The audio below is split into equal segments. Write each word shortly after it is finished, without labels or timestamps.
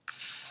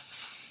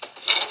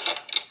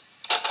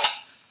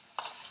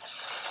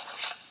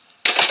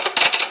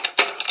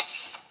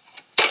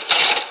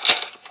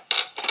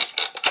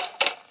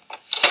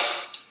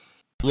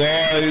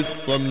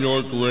Rise from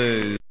your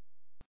grave.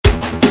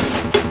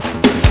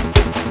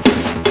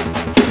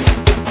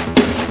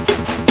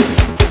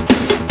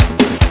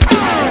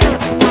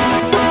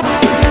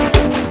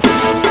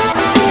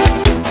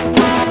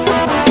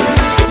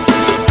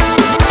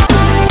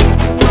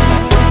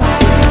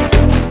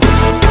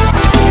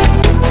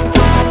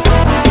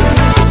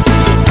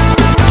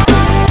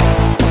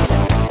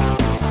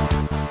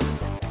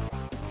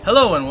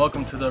 Hello and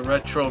welcome to the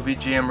Retro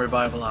VGM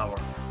Revival Hour.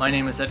 My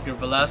name is Edgar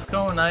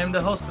Velasco and I am the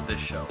host of this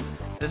show.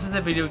 This is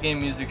a video game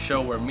music show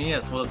where me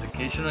as well as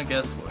occasional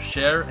guests will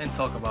share and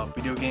talk about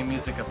video game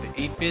music of the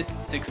 8-bit,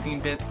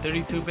 16-bit,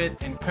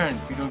 32-bit, and current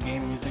video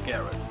game music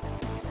eras.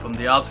 From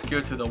the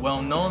obscure to the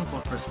well-known,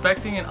 both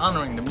respecting and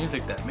honoring the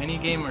music that many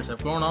gamers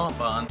have grown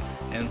up on,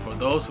 and for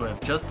those who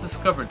have just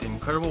discovered the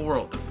incredible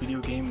world of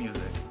video game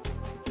music.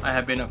 I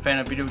have been a fan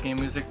of video game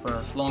music for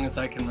as long as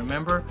I can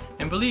remember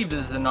and believe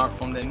this is an art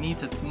form that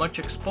needs as much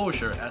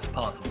exposure as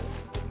possible.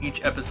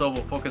 Each episode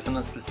will focus on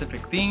a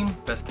specific theme,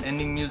 best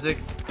ending music,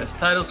 best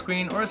title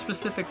screen, or a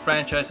specific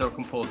franchise or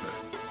composer.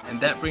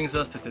 And that brings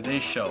us to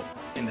today's show,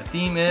 and the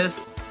theme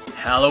is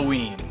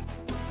Halloween,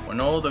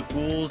 when all the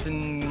ghouls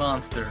and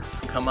monsters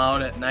come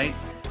out at night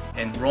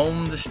and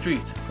roam the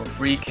streets for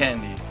free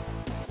candy.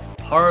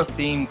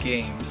 Horror-themed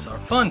games are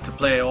fun to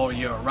play all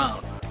year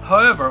round.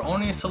 However,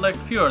 only a select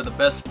few are the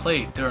best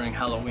played during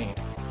Halloween.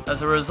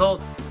 As a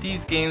result,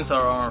 these games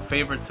are our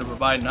favorite to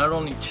provide not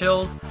only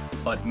chills,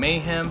 but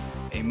mayhem,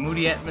 a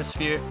moody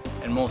atmosphere,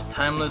 and most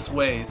timeless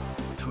ways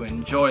to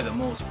enjoy the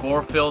most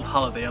gore-filled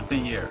holiday of the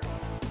year.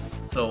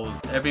 So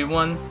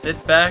everyone,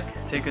 sit back,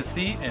 take a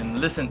seat, and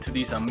listen to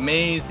these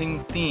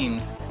amazing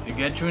themes to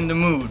get you in the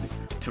mood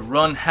to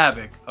run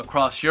havoc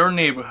across your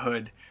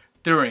neighborhood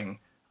during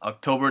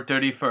October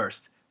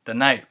 31st, the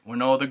night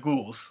when all the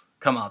ghouls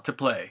come out to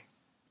play.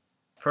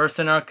 First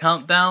in our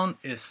countdown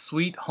is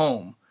Sweet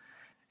Home,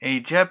 a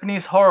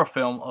Japanese horror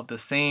film of the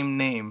same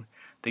name.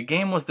 The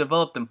game was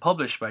developed and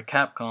published by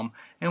Capcom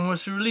and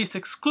was released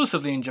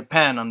exclusively in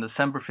Japan on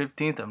December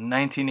 15th of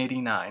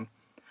 1989.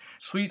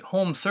 Sweet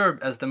Home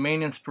served as the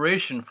main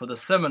inspiration for the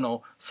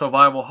seminal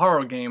survival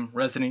horror game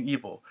Resident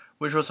Evil,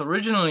 which was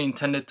originally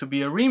intended to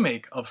be a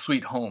remake of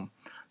Sweet Home.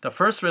 The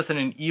first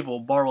Resident Evil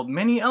borrowed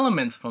many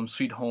elements from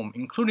Sweet Home,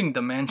 including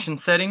the mansion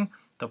setting,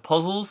 the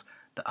puzzles,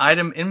 the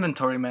item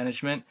inventory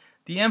management,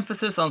 the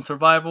emphasis on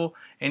survival,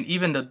 and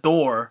even the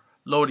door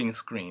loading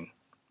screen.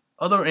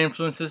 Other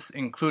influences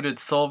included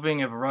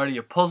solving a variety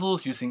of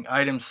puzzles using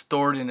items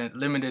stored in a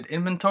limited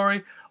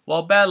inventory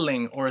while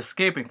battling or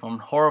escaping from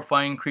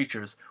horrifying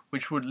creatures,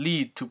 which would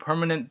lead to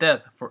permanent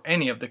death for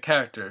any of the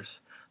characters,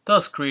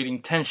 thus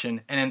creating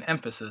tension and an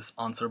emphasis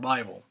on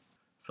survival.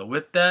 So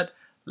with that,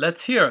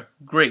 let's hear a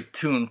great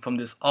tune from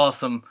this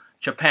awesome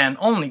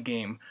Japan-only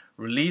game,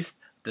 released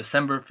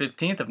December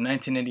 15th of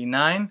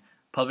 1989,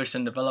 published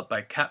and developed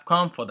by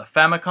Capcom for the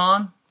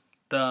Famicom,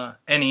 the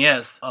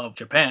NES of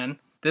Japan.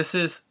 This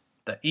is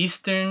The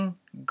Eastern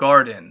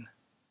Garden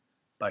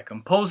by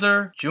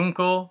composer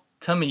Junko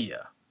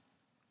Tamiya.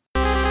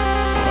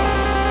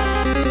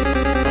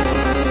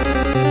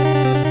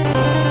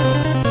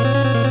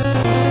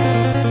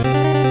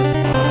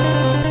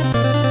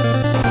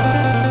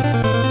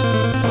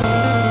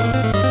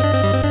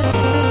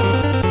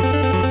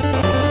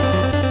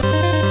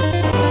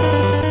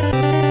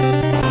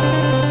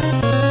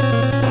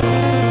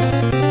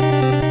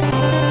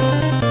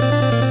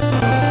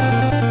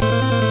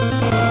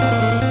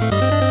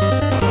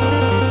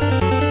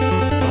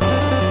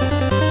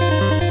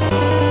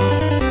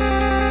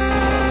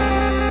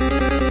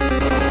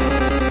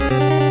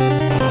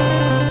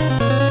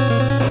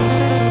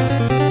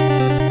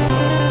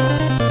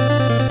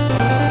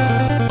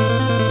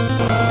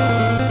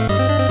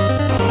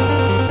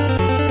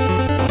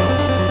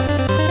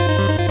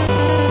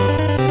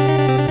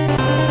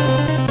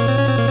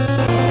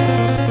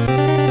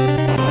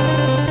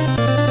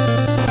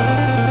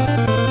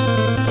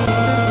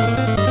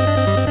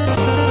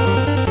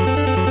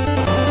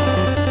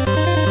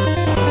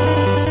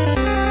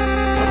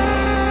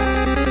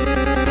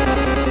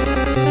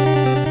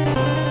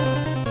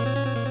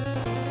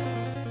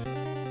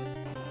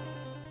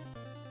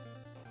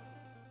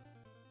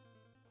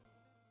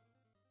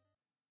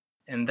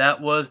 And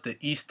that was the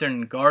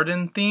Eastern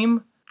Garden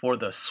theme for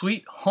the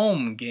Sweet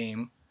Home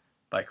game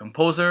by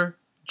composer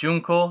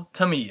Junko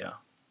Tamiya.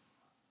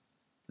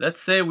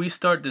 Let's say we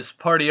start this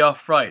party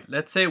off right.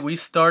 Let's say we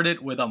start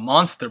it with a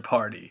Monster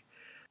Party.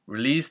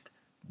 Released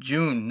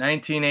June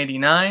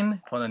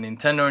 1989 for the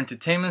Nintendo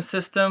Entertainment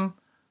System,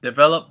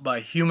 developed by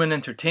Human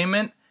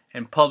Entertainment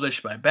and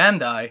published by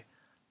Bandai.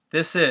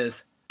 This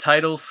is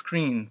Title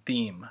Screen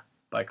Theme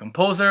by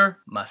composer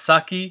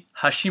Masaki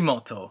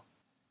Hashimoto.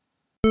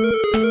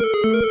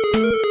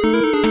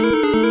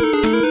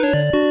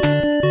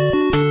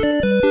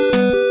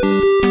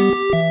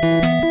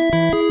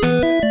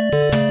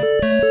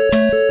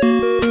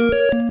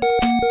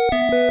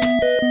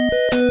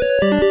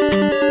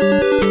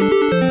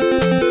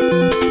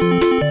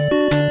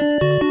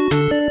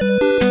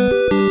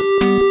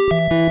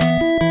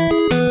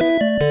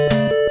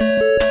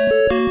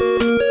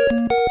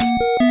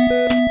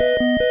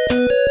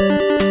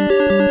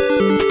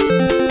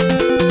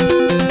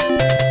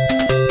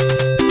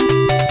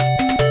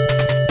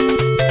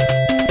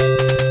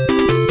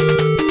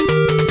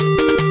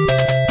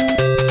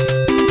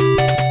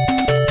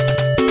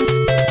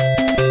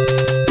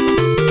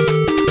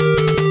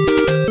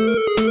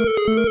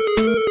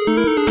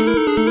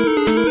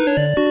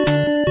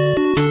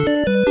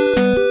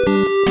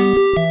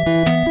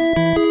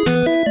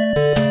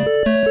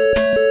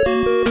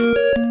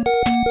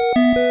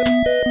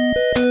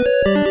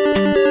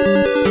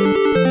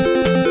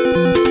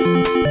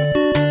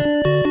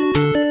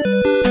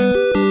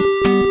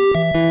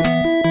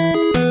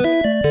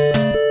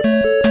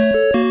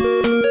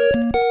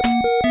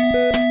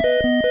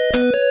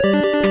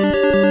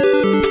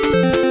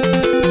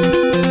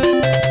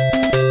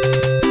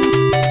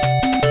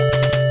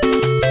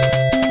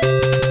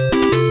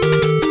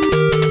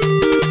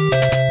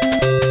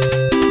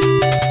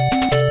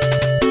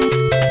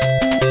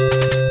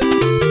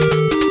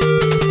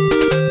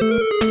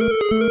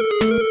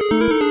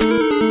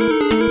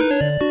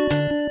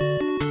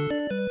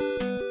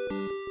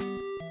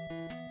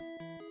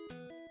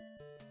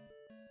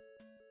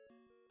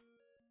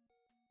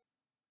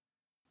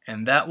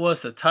 And that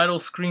was the title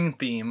screen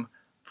theme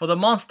for the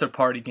Monster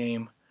Party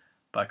game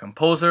by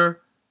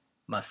composer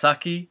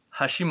Masaki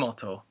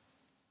Hashimoto.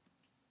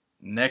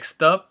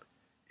 Next up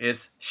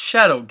is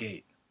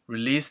Shadowgate,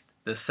 released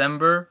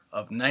December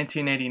of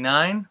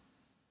 1989,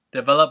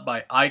 developed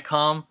by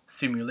ICOM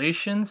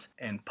Simulations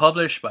and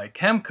published by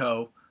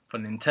Kemco for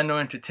Nintendo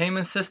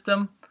Entertainment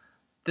System.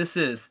 This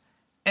is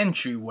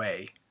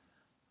Entryway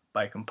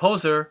by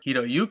composer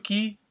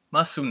Hiroyuki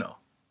Masuno.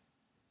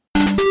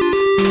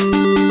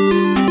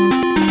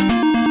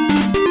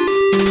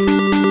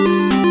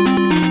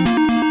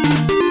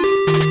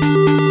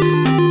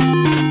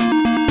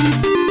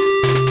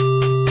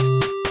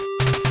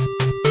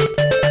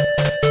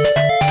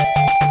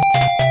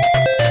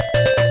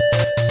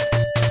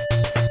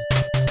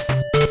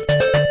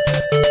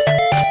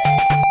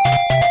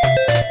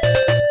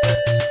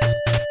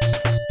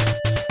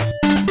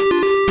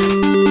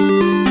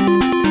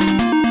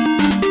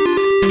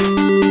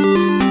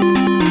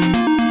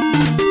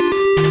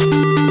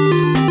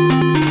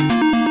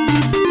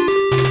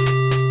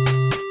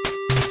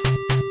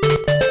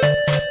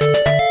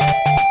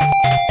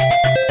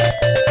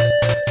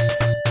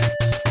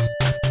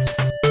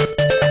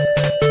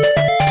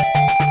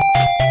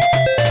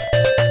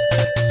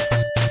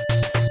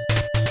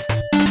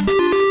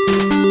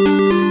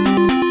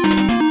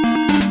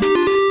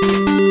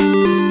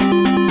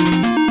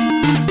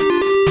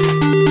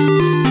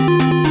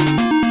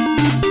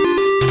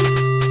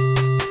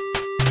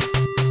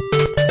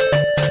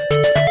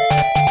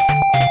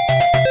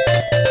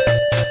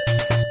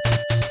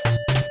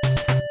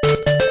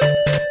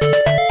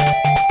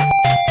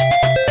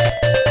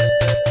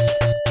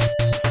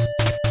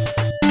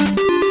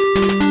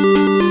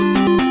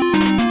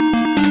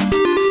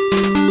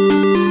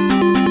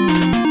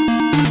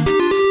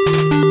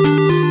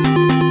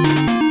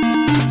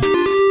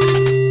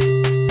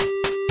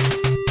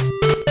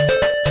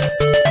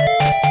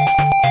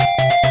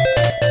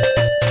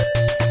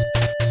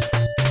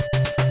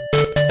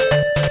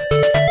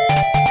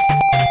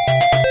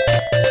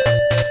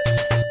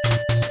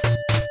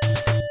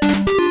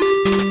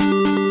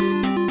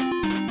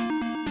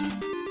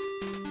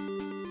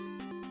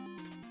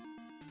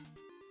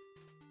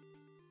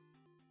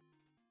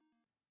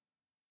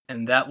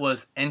 And that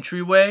was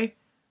Entryway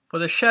for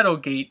the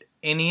Shadowgate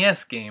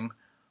NES game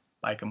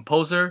by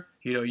composer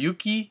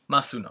Hiroyuki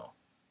Masuno.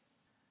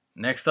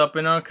 Next up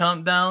in our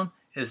countdown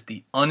is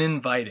The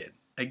Uninvited,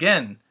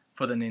 again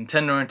for the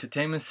Nintendo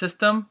Entertainment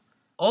System,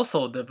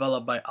 also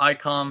developed by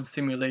ICOM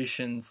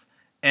Simulations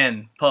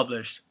and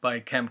published by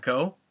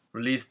Kemco,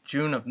 released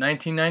June of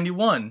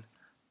 1991.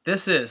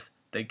 This is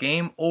the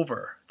Game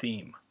Over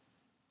theme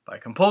by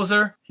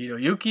composer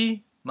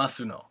Hiroyuki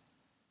Masuno.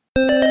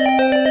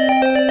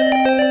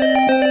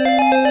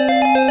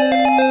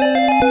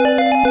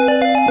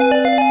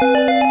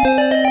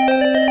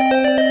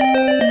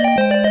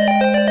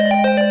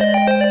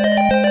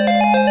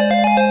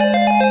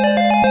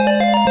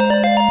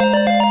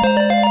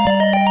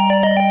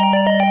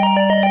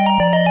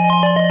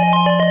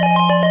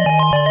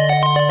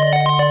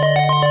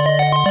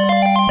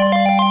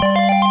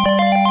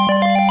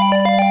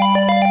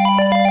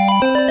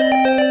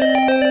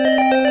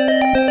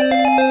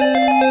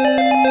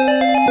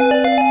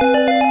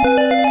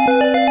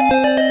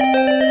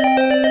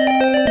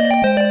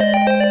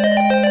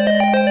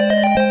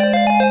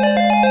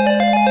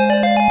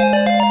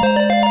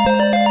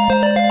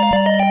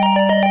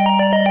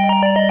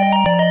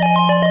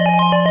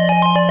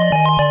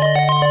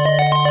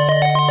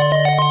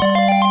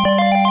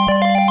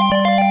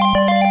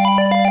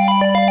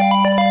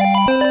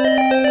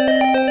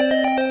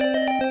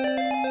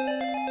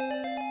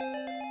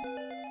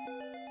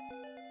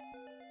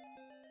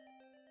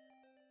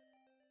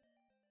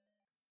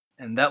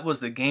 And that was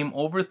the Game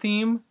Over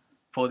theme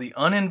for The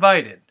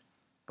Uninvited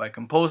by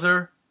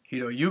composer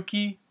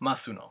Hiroyuki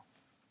Masuno.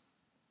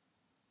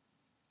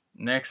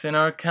 Next in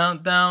our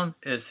countdown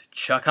is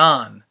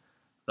Chakan,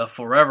 the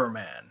Forever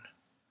Man,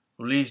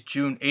 released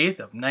June 8th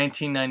of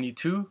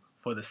 1992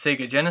 for the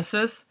Sega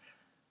Genesis,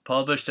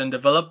 published and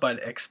developed by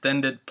the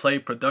Extended Play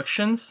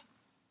Productions.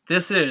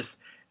 This is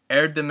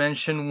Air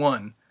Dimension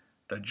 1,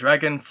 The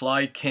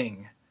Dragonfly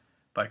King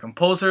by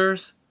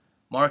composers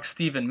Mark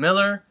Steven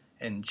Miller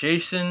and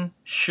Jason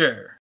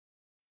Scher.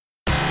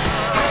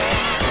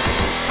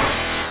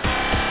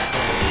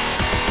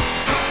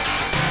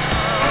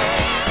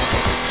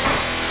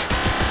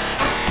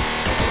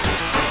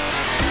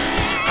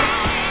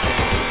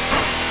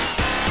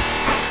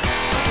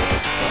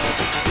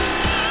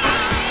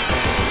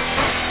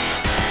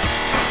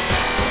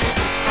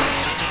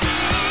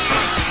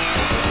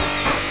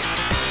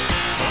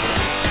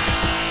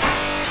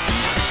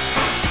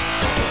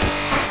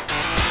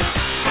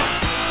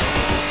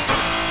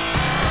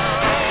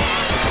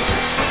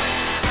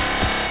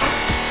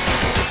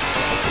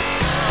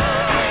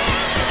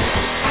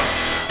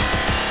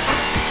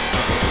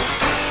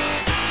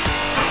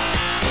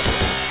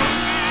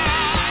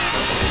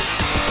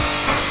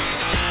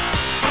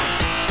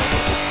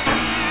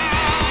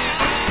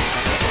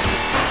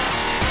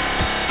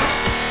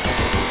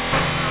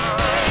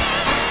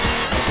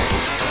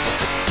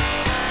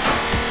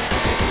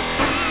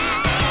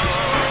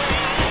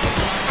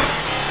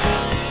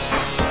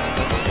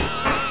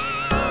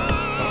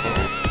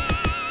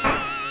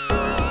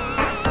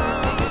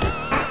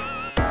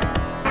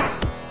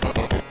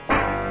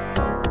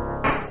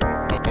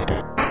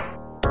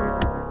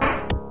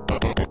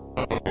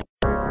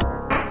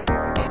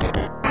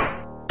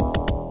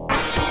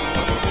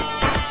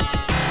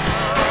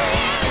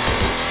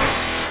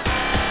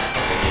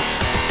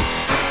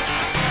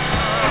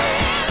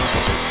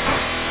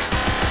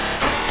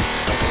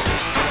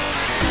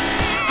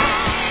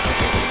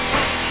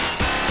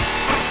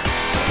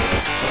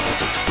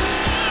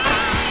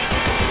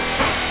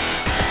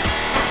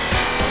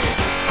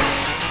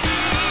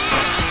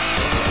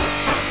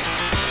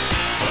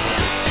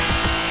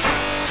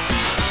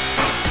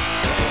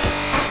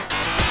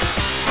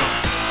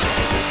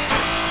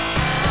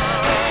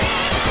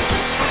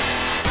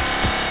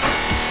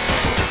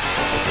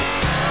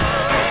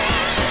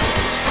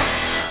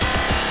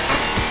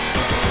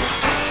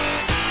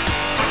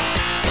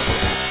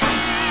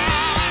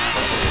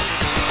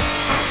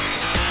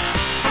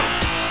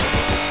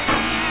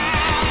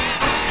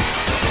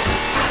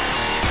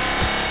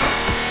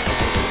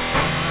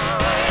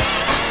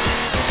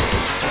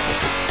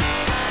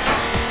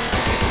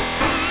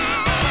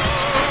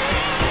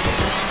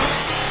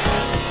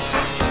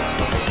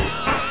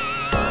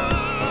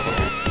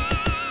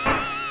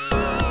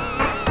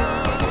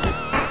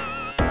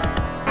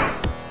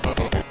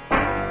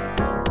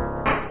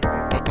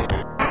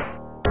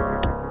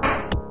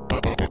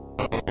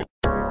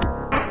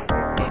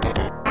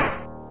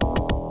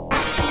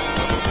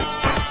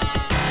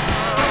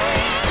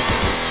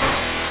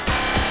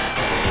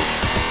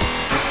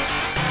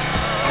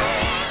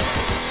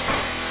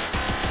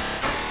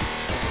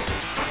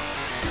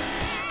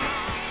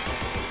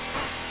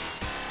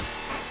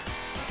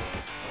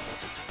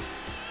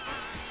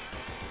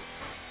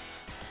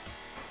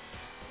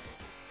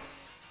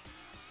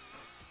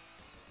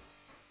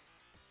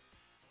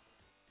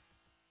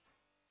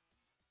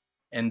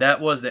 And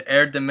that was the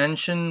Air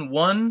Dimension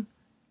 1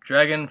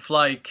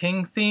 Dragonfly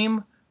King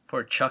theme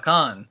for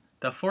Chakan,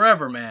 the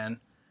Forever Man,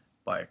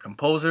 by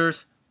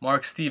composers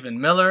Mark Steven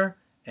Miller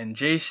and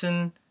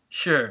Jason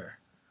Scheer.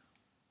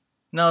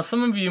 Now,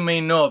 some of you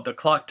may know of the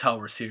Clock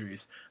Tower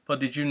series, but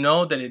did you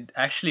know that it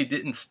actually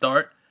didn't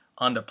start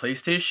on the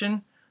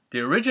PlayStation? The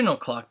original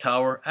Clock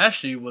Tower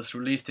actually was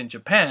released in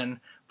Japan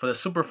for the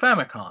Super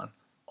Famicom,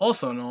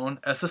 also known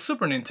as the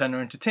Super Nintendo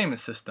Entertainment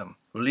System.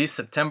 Released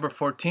September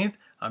 14th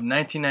of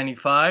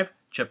 1995,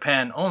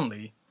 Japan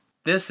only.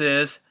 This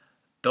is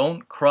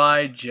Don't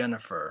Cry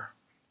Jennifer,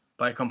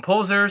 by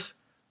composers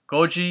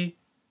Koji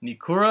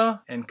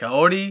Nikura and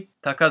Kaori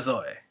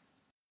Takazoe.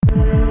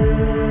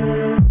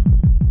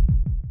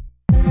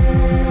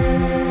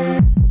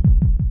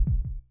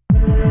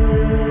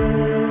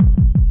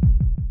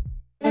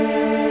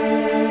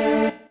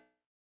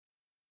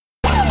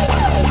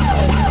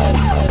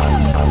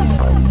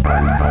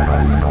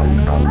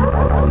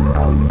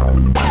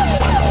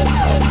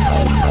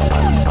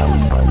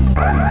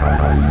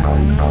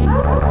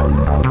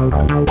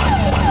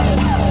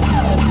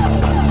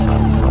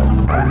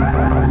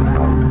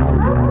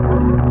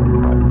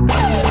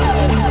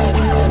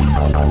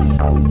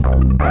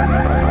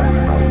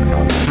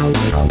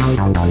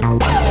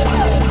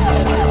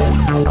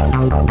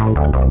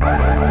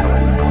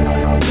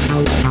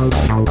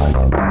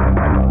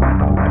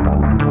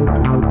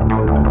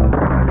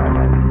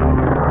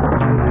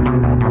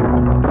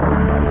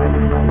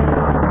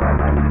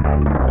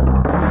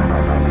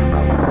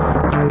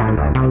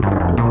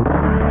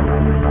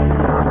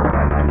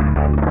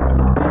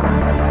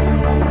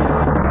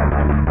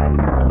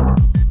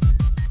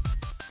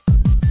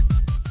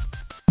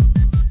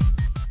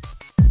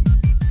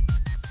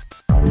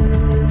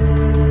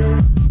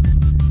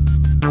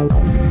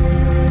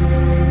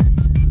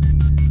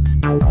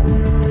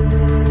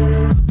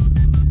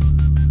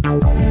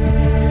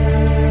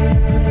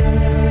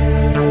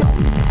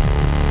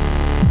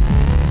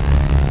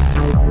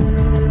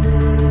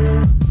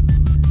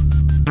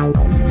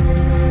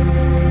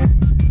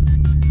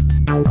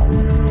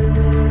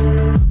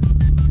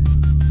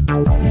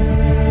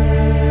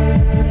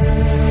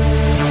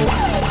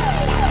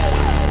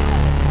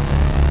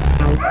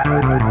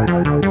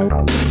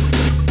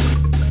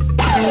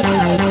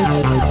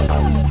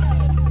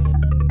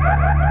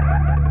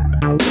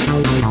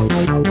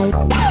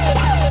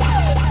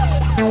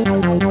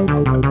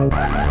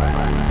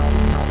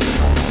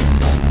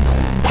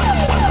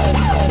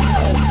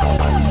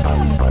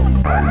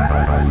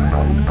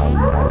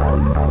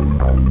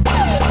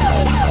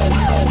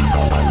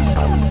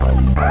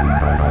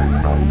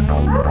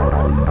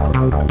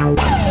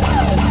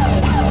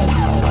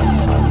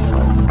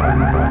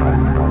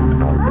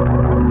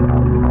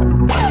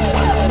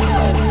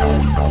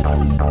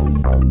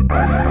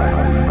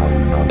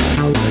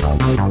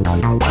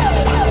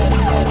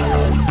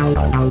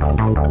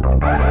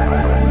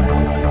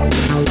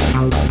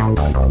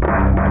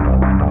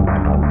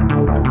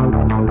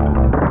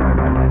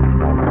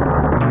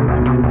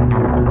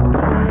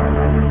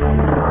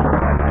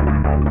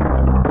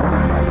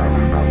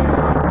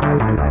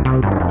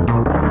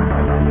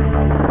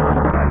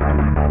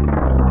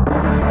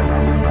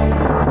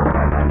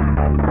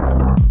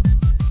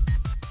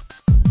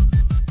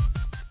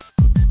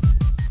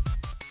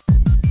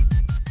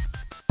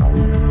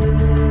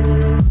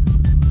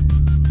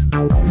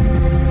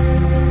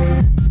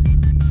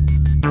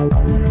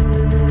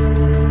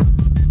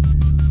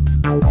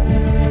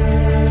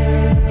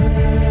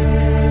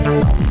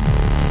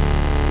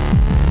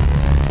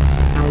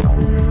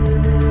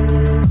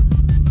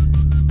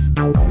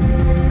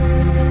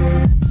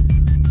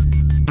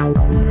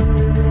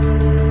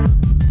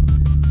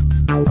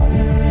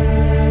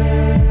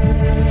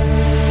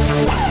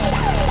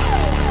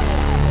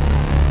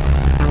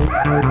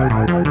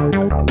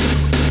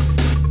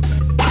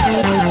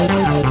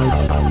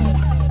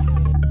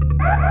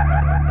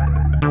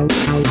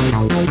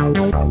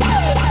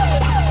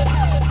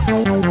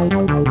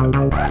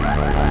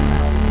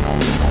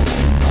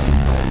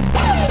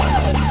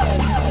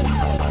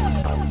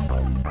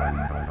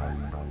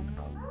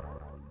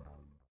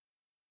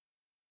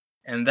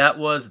 And that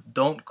was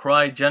Don't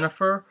Cry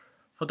Jennifer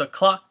for the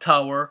Clock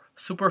Tower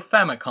Super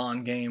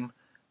Famicom game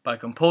by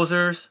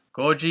composers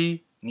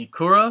Koji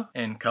Nikura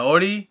and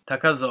Kaori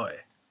Takazoe.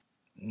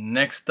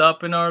 Next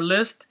up in our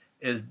list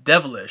is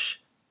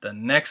Devilish, The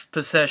Next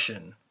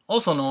Possession,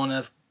 also known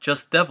as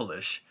just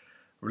Devilish,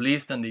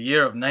 released in the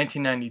year of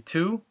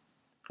 1992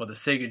 for the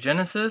Sega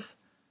Genesis,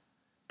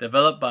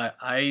 developed by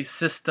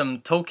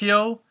iSystem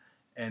Tokyo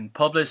and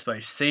published by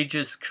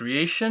Sage's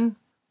Creation.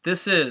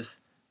 This is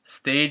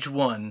Stage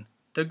 1,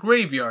 The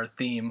Graveyard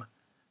Theme,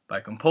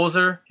 by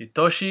composer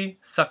Hitoshi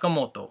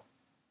Sakamoto.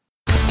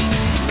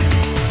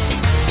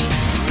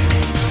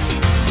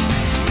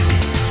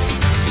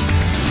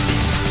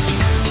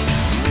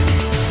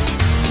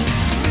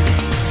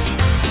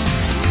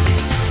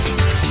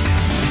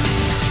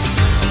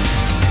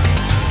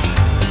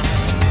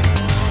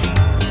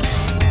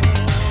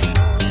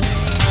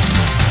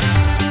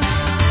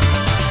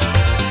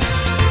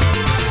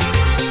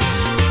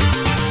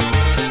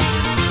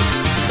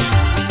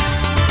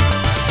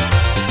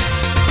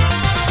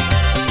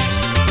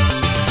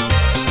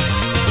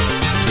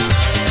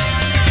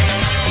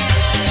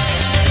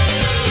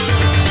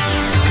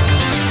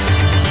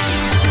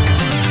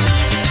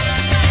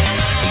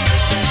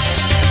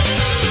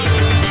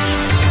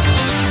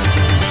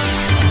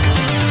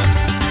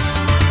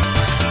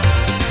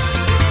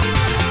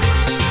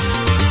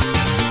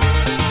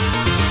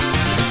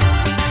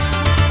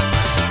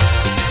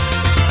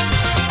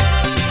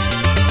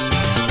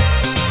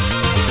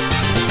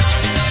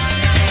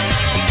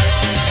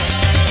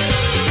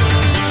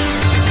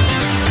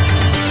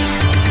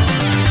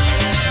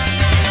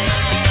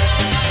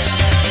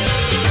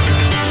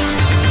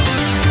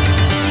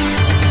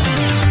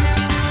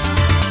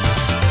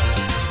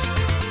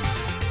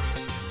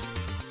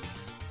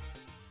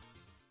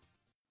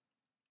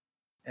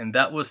 and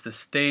that was the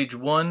Stage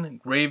 1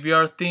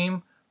 Graveyard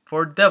theme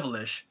for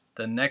Devilish,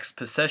 The Next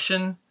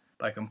Possession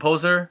by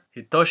composer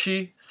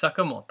Hitoshi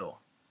Sakamoto.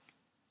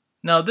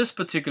 Now this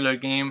particular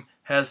game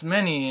has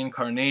many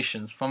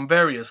incarnations from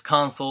various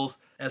consoles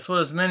as well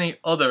as many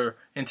other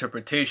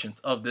interpretations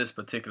of this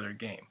particular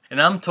game.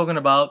 And I'm talking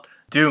about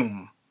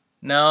Doom.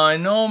 Now I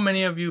know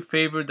many of you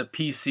favor the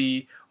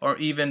PC or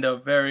even the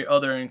very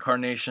other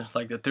incarnations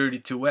like the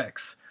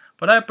 32X,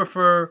 but I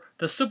prefer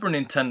the Super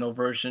Nintendo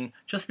version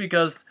just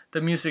because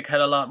the music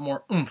had a lot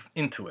more oomph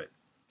into it.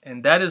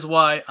 And that is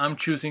why I'm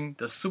choosing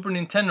the Super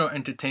Nintendo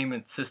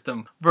Entertainment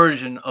System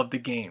version of the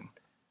game.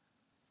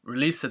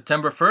 Released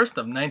September 1st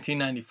of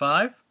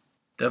 1995,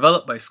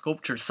 developed by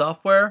Sculpture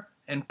Software,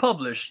 and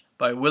published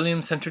by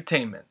Williams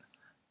Entertainment.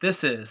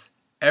 This is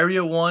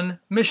Area 1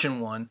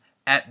 Mission 1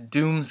 at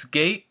Doom's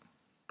Gate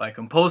by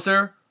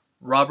composer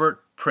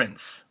Robert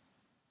Prince.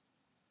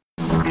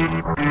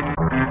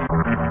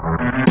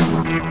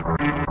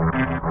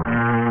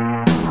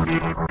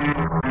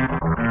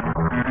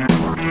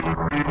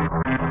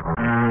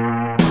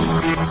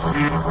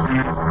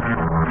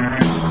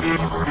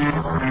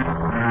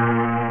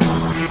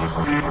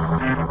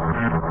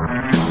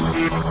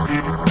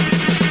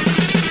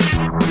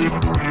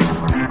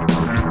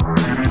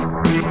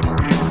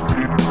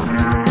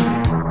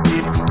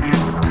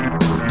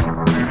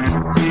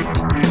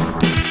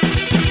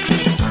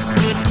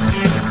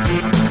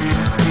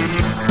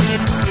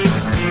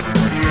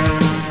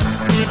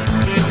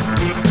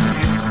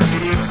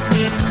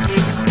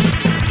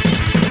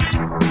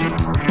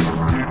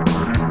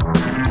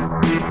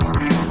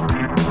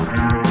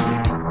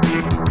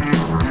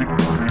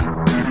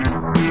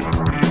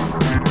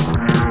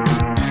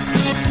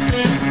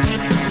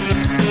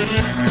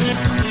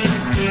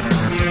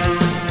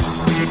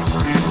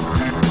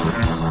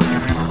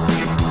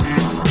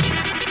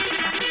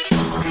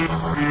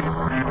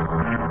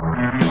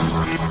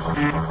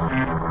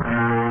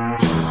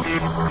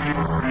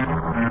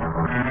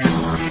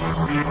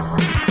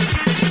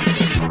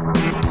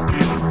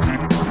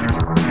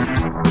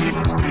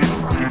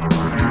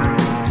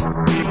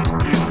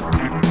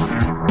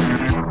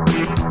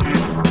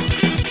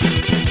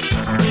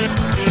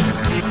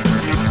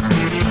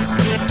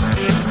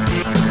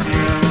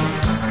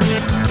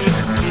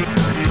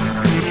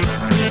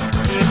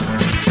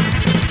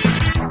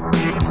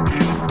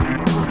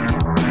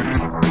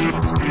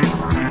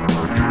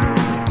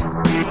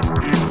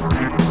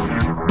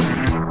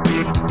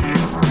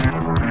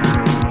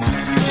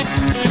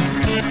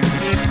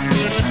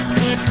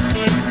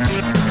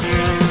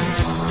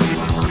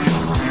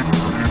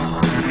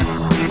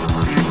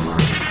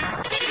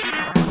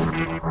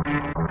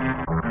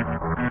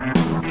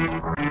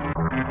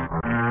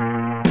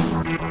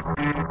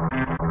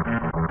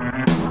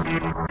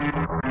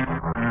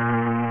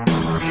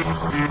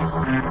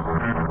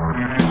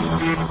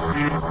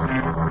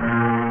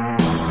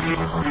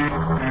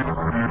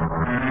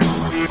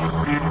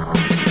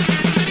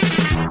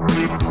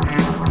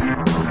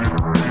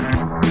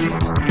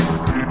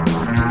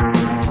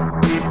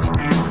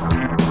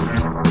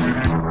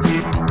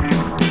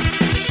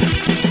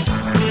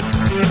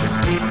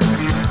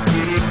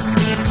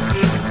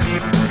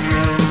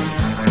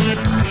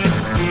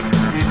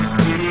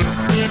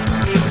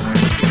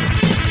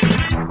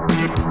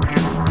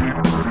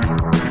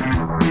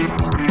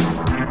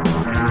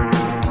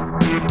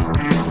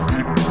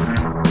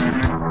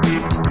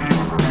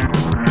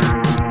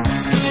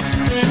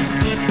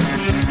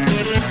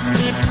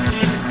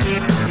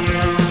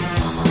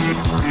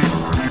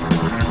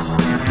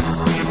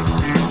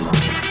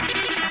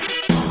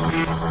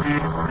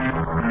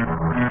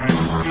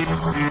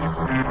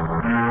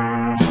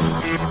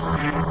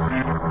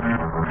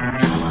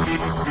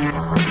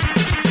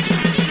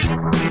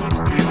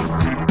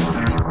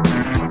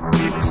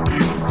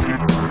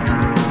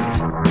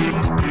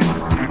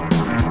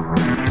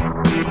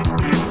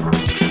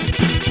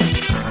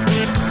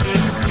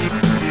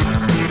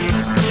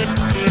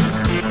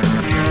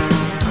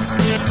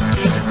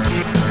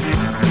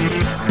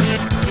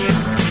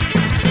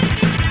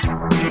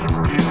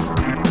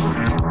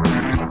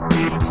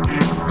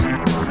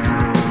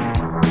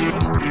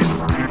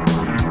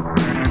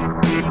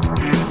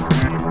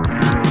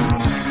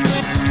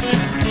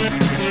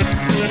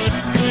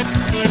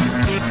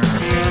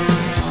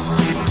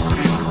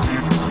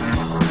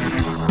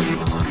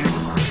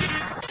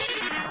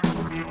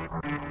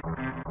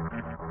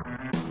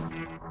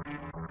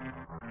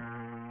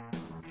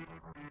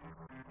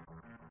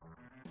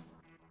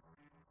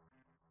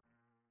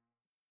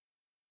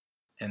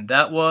 And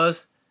that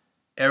was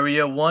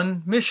Area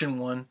 1 Mission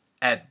 1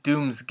 at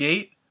Doom's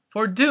Gate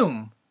for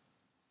Doom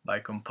by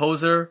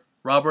composer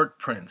Robert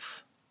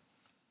Prince.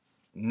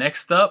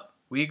 Next up,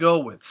 we go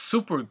with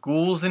Super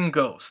Ghouls and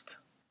Ghosts.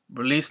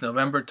 Released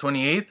November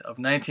 28th of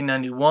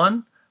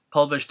 1991,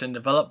 published and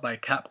developed by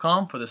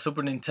Capcom for the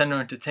Super Nintendo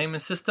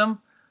Entertainment System.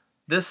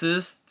 This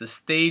is the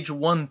Stage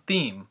 1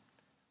 theme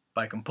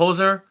by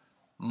composer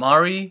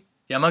Mari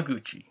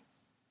Yamaguchi.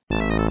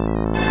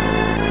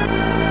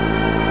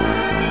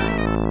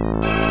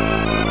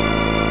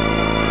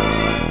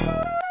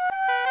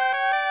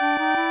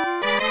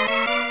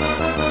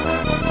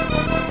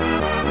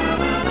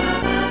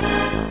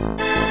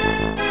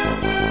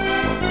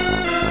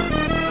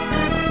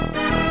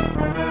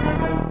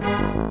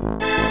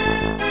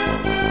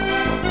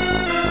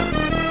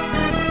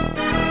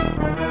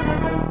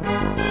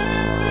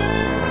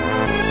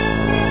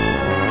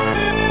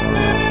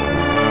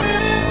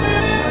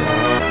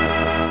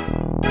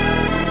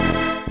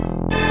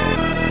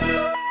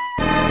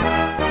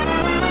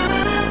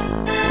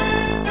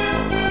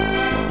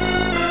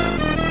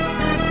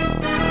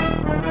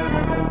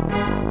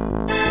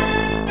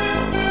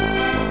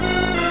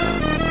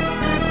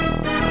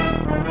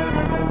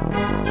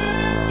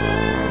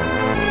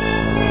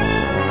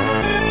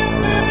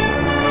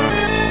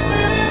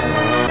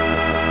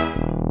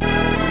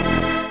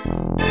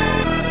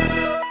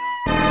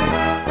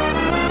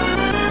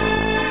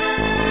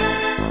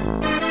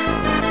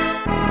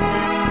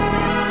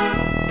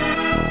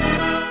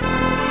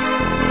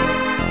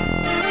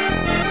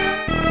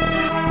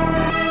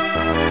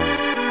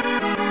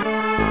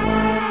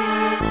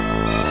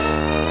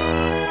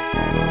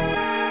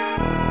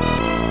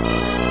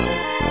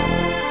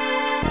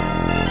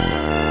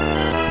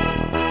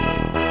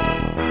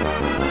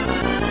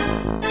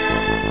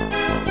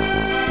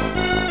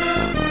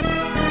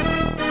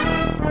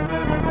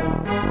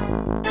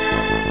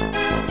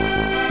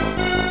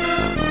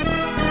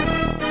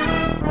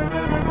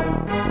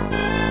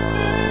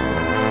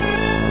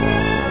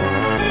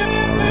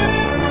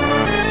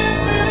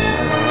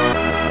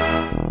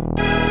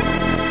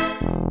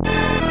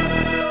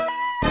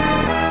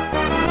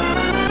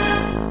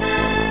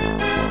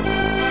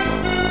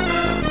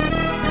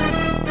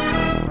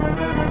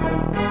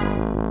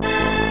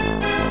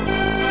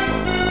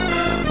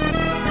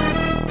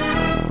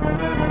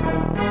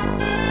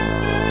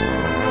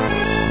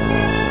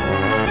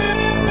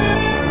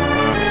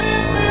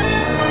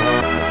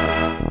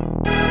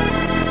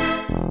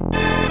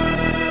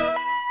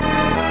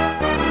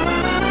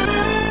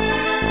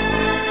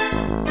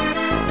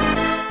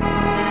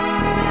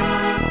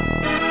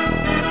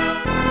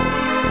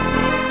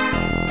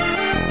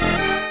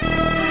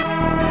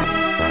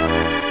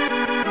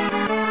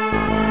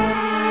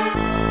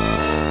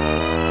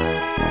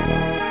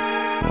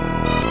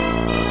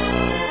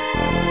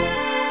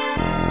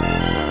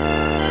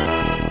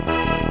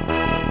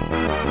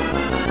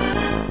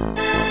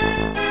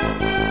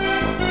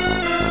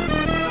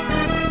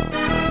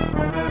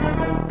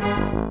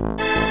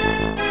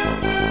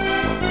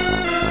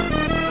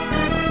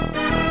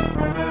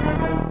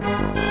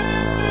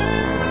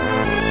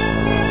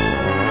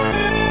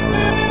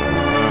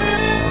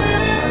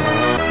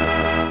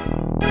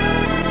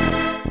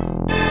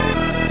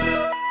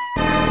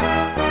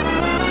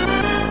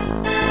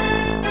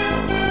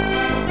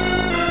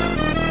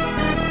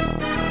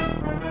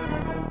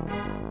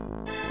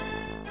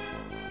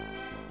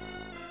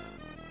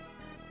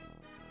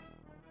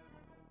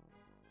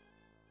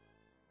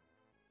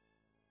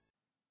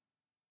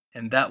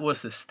 and that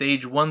was the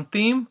Stage 1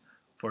 theme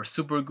for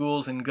Super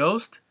Ghouls and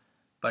Ghosts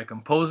by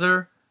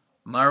composer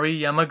Mari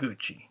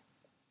Yamaguchi.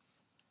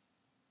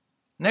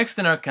 Next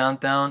in our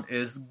countdown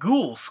is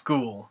Ghoul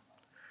School,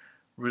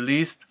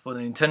 released for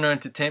the Nintendo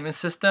Entertainment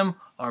System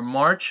on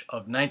March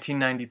of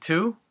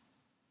 1992,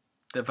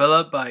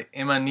 developed by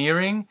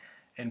Imaneering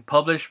and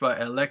published by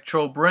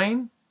Electro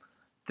Brain.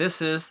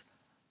 This is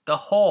the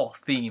Hall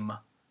theme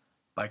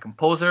by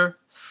composer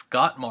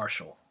Scott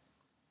Marshall.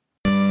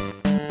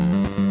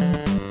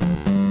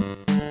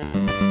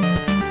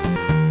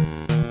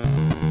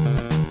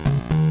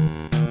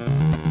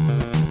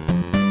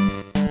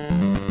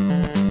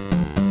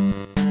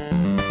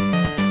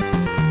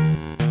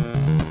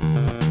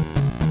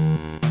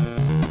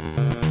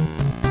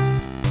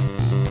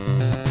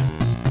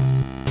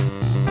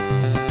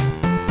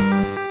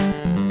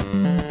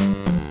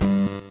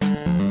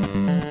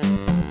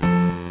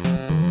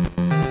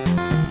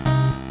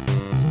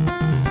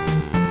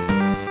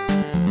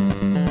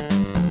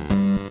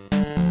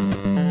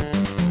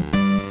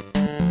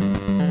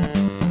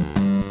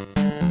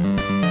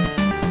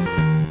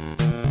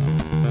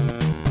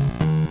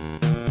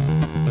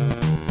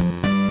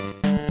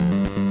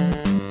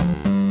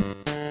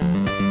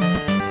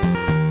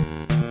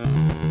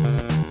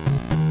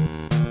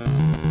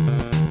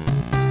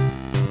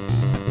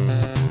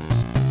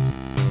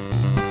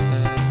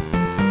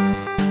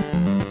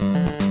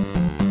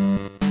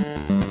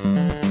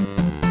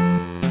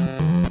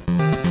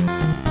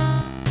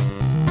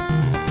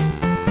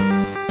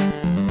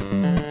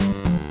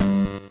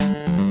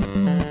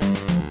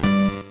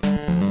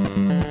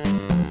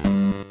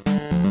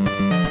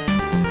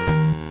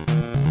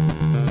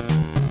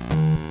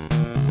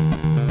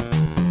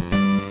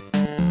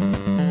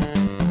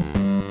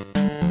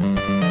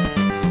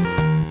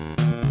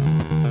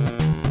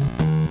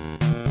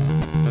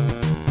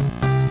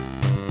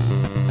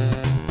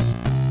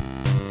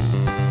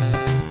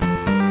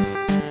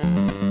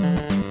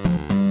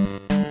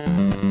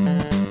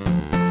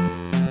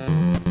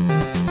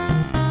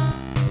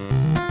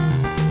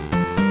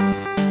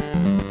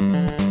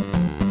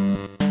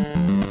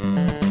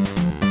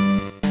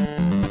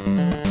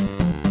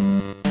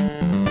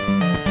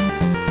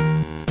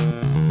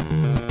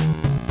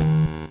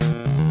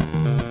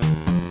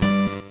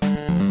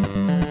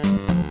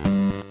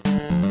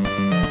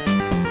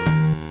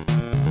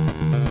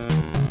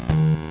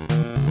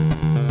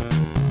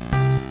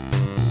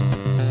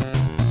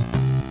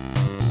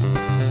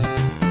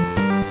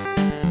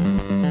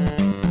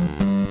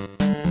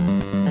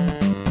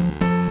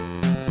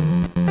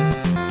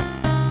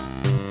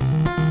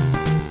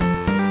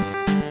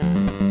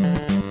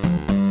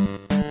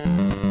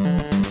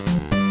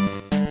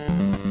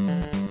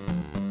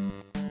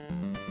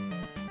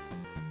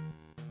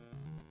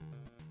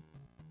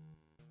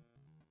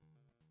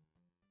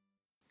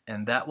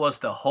 And that was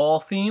the Hall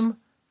theme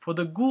for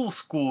the Ghoul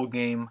School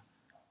game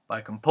by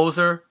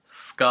composer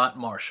Scott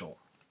Marshall.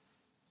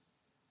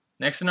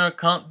 Next in our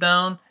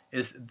countdown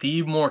is The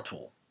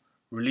Immortal,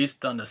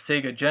 released on the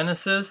Sega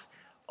Genesis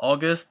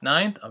August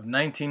 9th of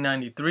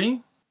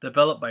 1993,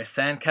 developed by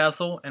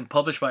Sandcastle and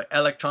published by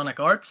Electronic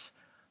Arts.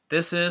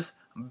 This is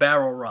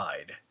Barrel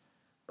Ride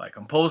by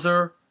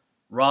composer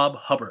Rob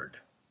Hubbard.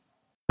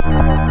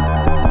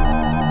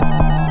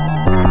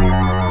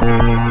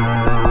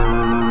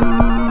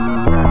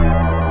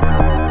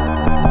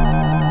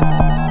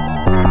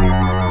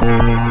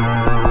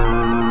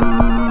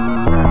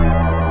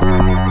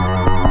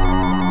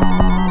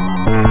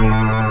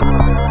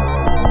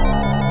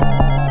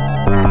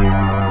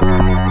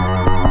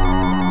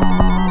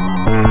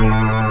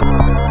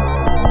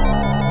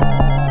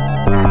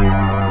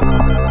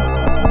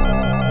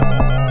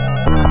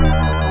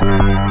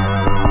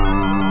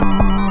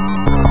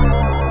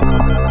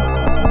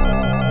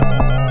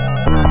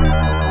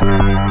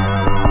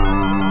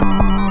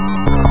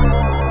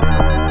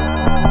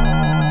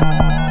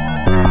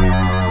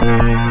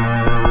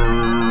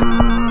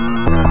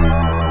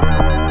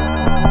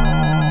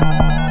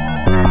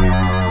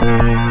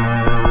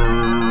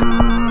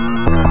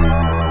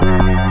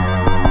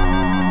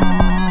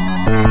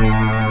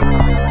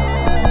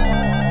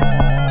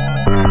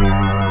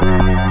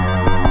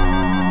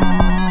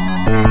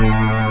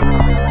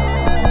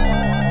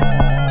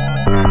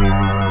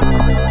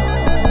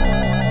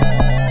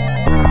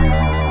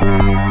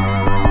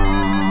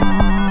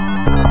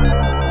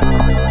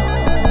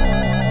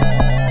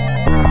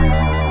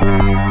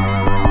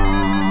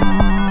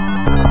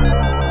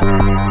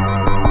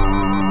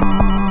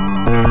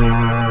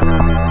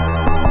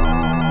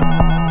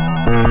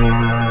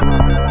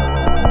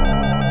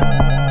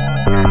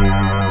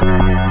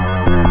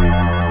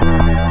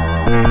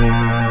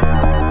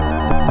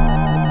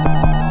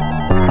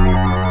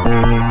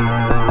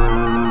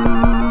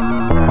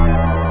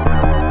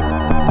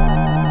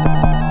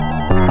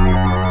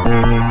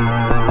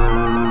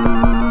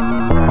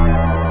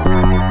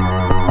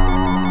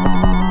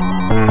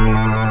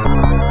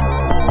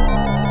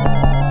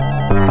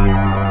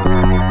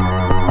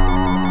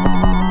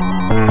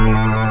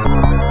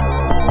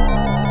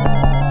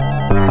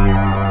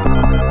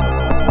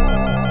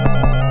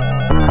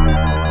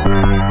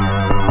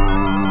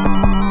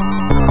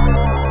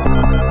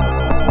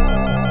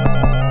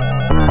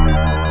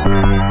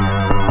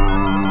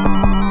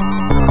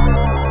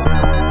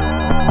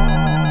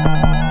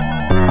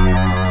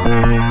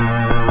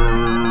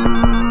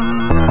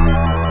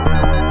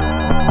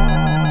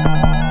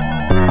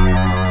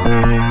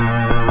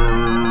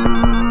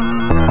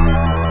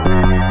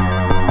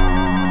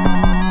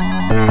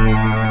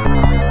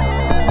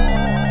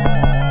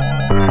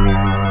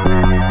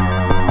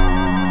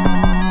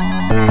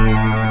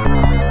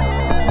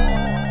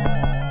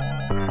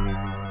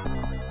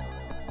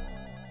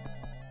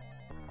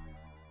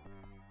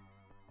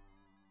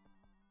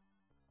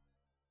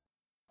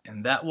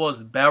 that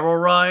was Barrel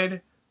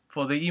Ride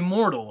for the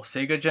immortal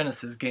Sega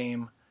Genesis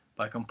game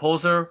by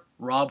composer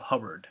Rob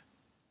Hubbard.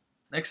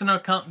 Next in our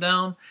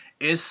countdown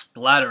is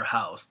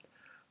Splatterhouse,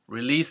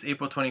 released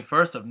April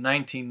 21st of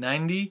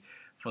 1990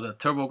 for the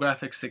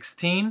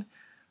TurboGrafx-16,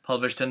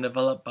 published and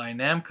developed by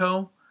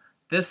Namco.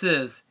 This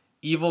is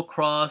Evil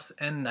Cross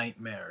and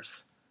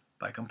Nightmares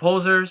by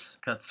composers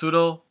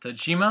Katsuro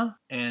Tajima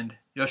and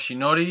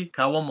Yoshinori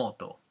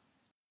Kawamoto.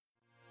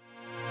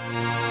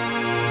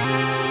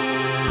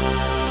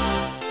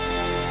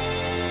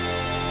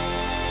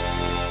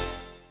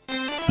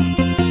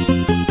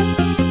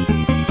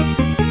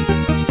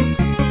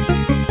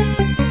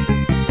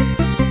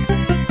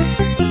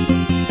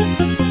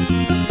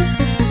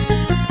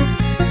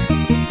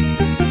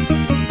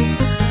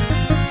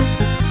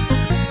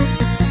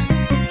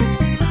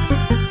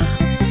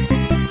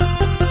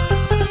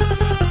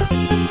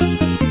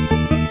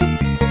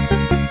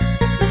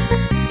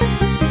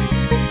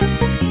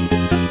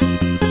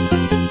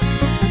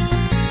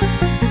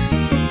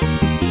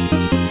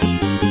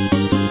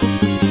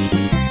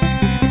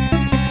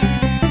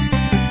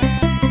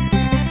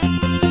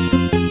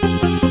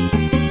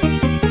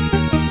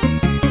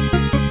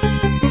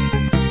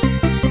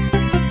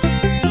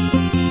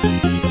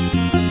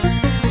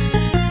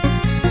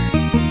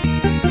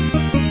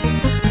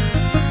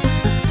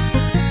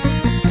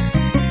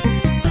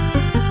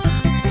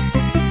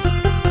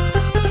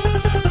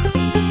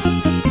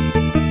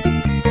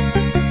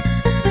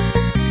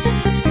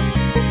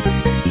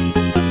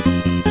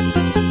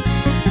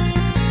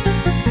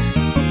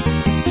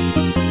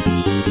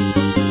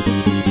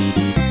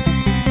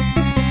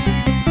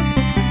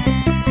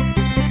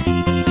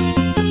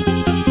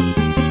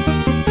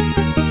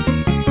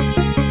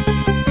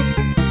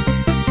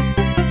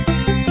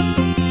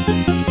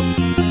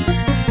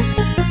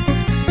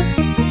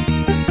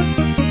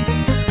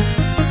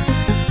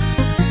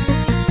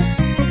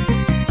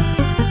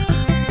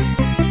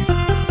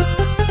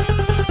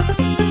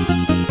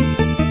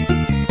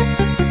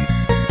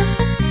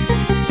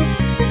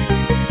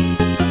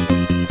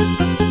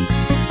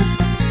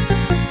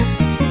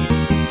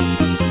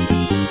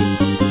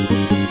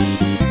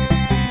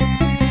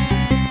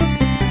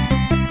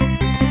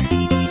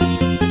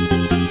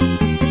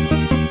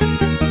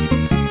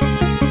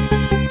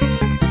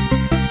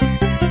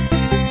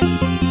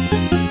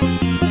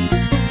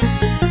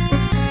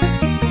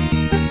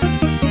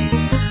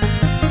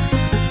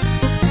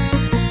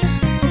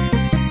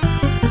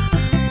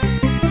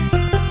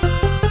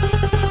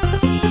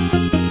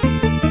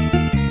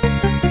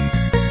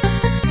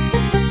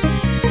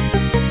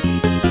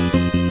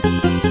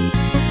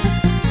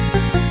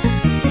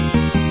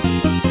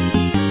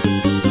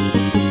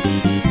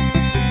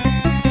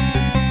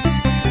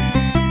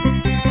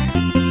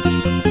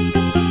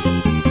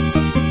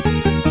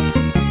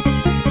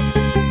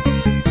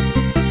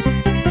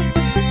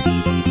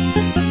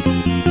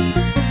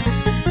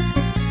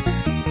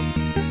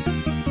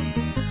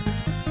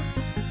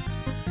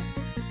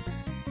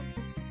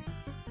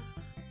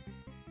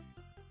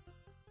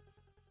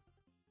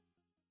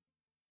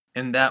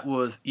 And that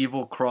was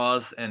Evil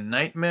Cross and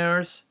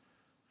Nightmares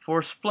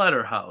for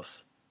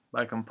Splatterhouse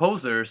by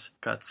composers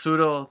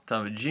Katsuro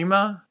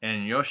Tajima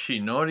and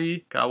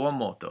Yoshinori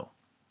Kawamoto.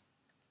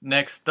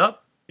 Next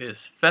up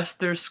is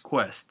Fester's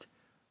Quest,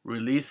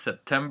 released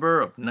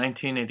September of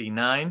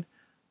 1989,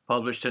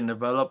 published and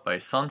developed by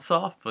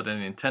Sunsoft for the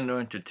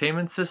Nintendo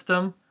Entertainment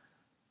System.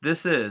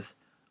 This is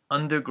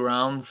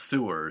Underground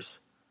Sewers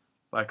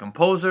by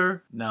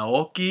composer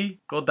Naoki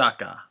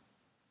Kodaka.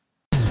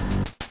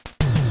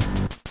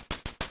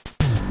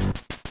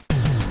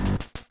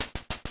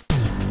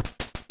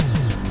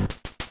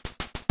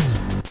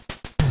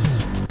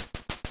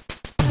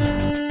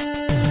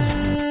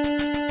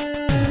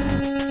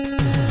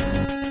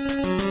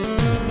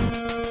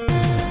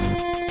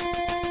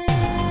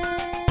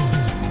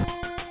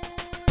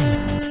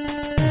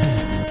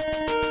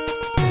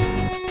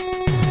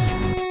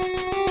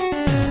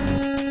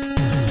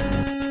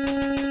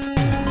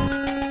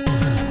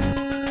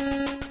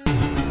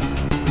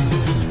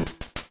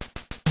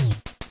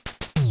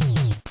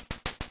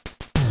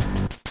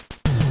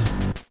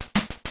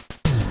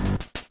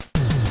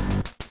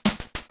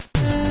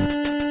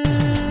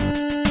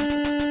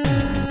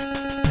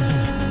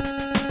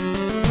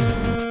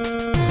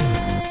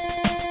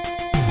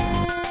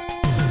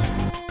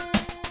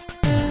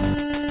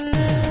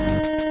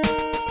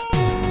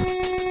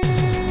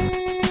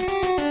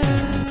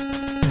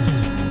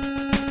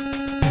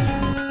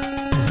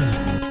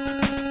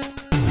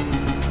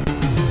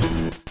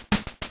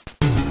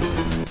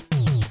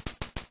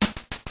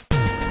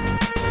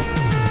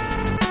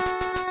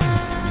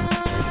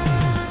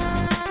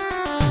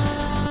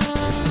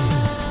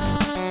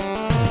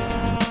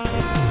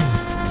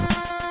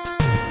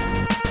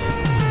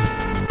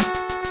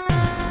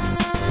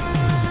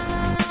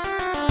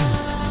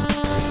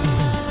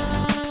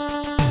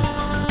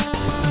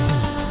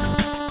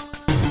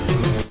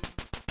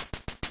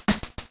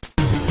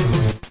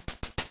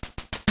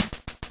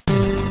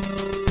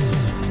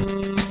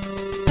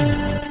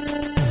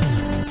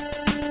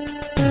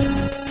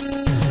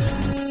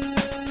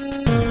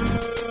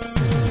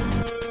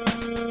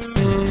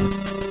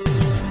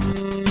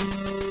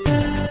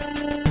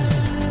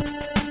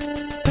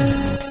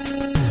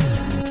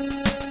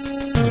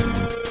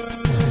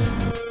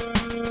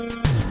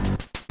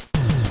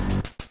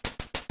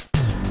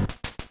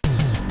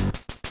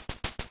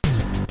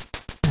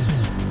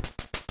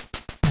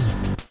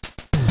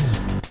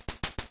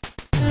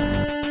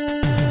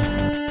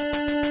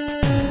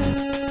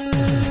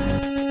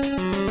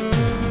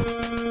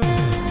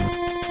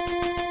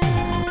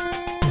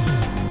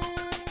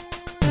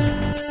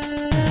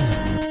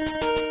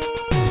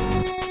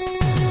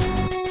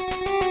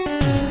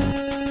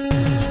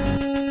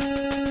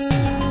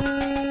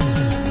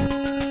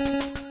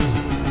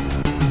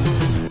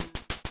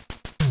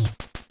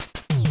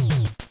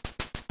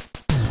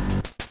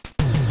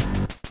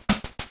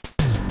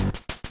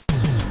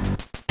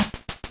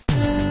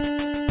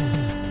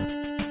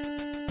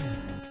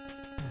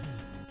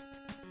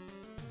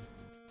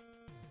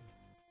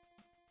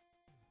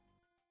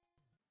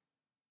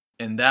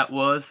 And that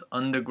was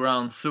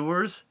Underground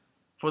Sewers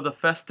for the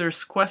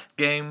Fester's Quest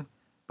game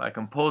by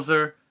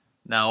composer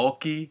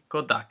Naoki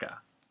Kodaka.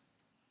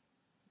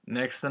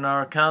 Next in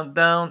our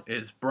countdown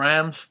is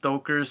Bram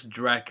Stoker's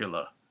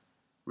Dracula,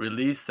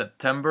 released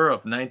September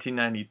of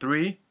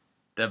 1993,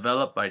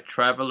 developed by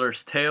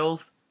Traveler's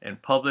Tales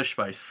and published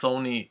by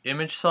Sony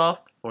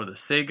ImageSoft for the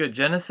Sega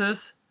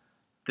Genesis.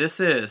 This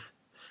is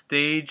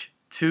Stage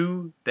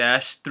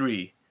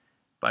 2-3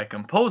 by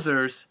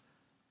composers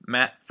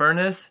Matt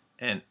Furness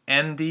and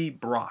Andy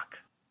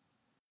Brock.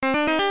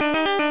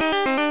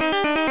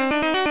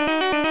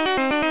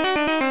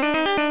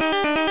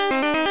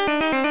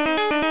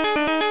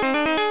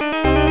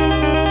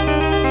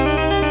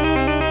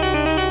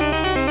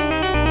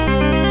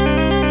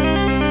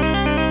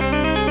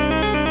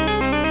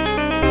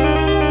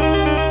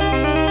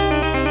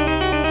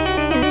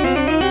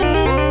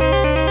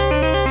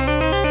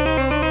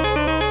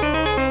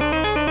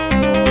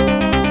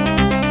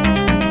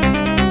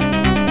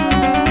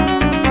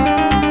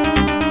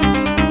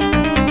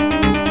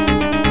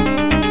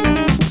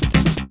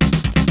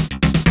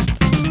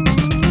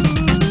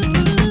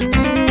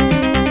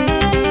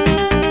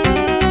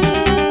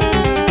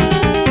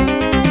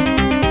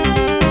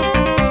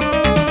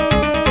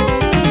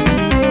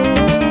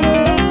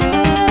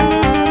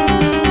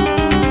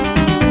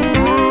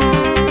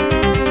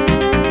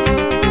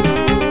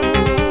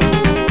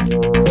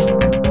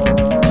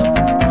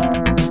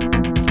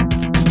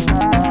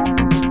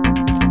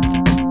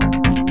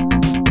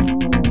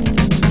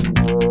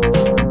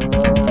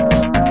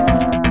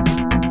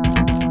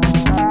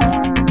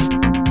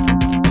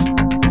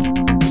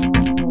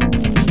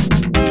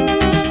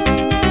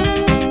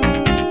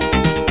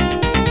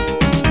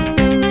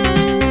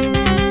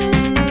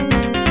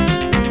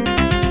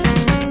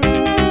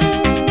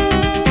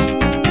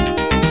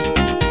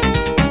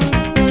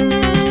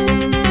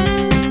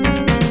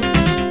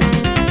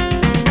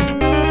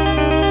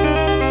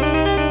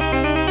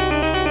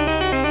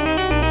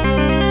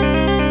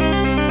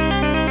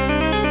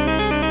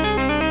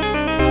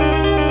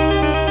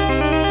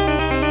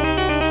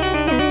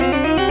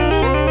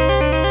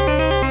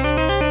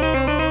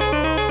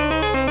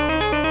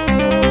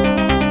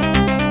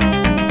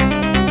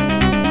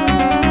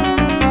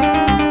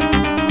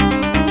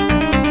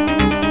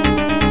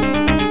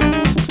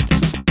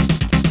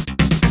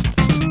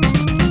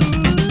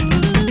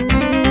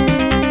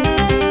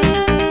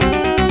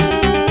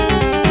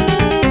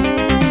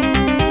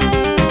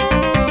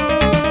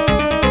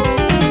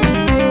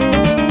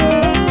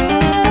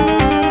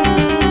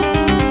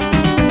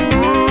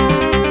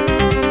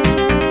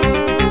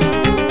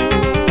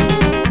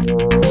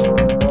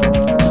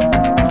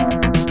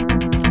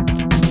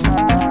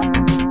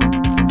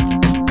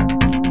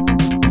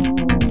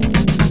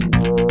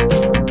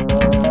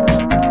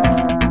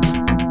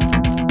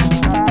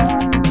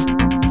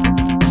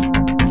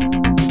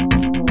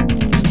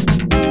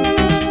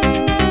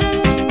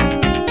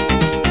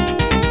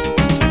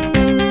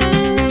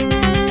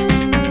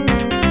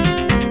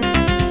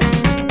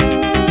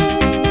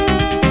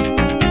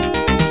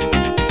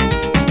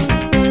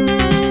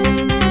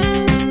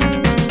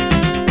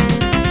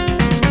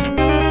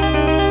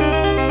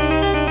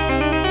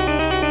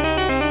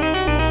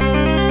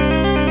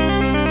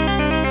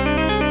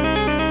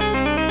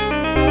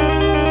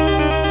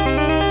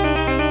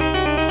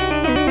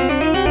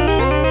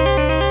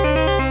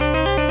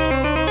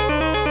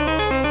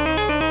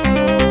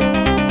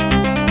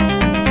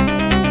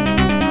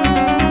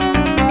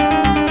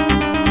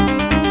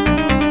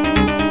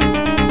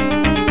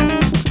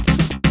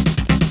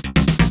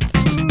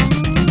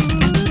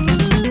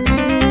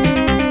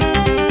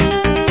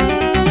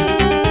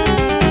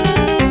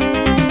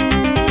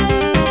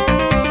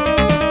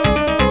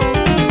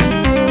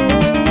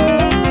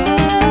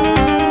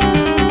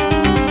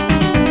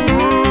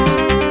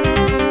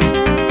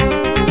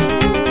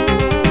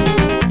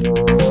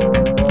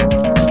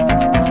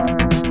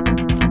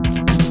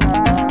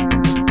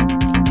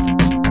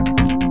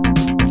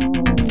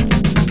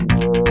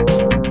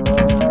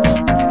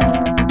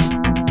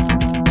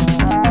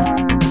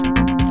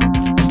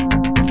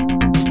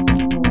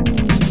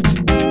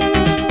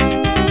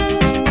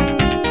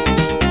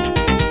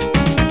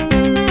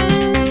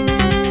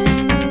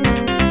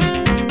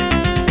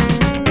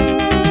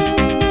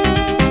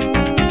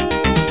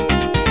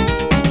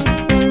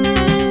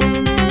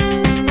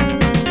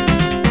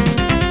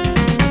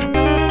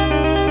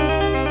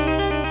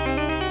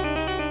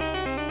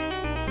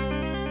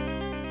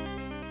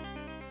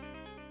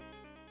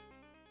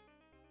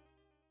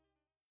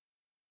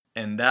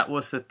 And that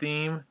was the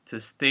theme to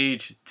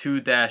Stage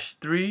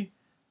 2-3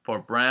 for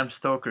Bram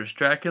Stoker's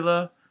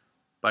Dracula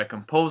by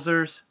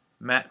composers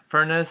Matt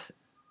Furness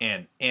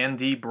and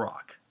Andy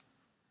Brock.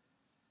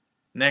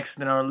 Next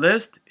in our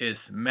list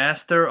is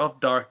Master of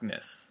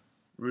Darkness.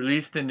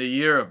 Released in the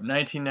year of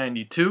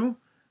 1992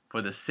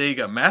 for the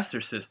Sega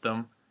Master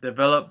System,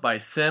 developed by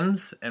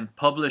Sims and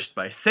published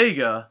by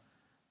Sega,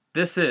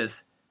 this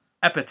is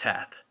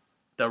Epitaph,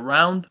 the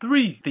Round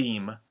 3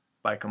 theme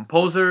by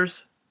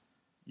composers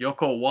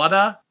Yoko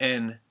Wada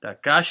and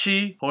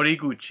Takashi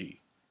Horiguchi.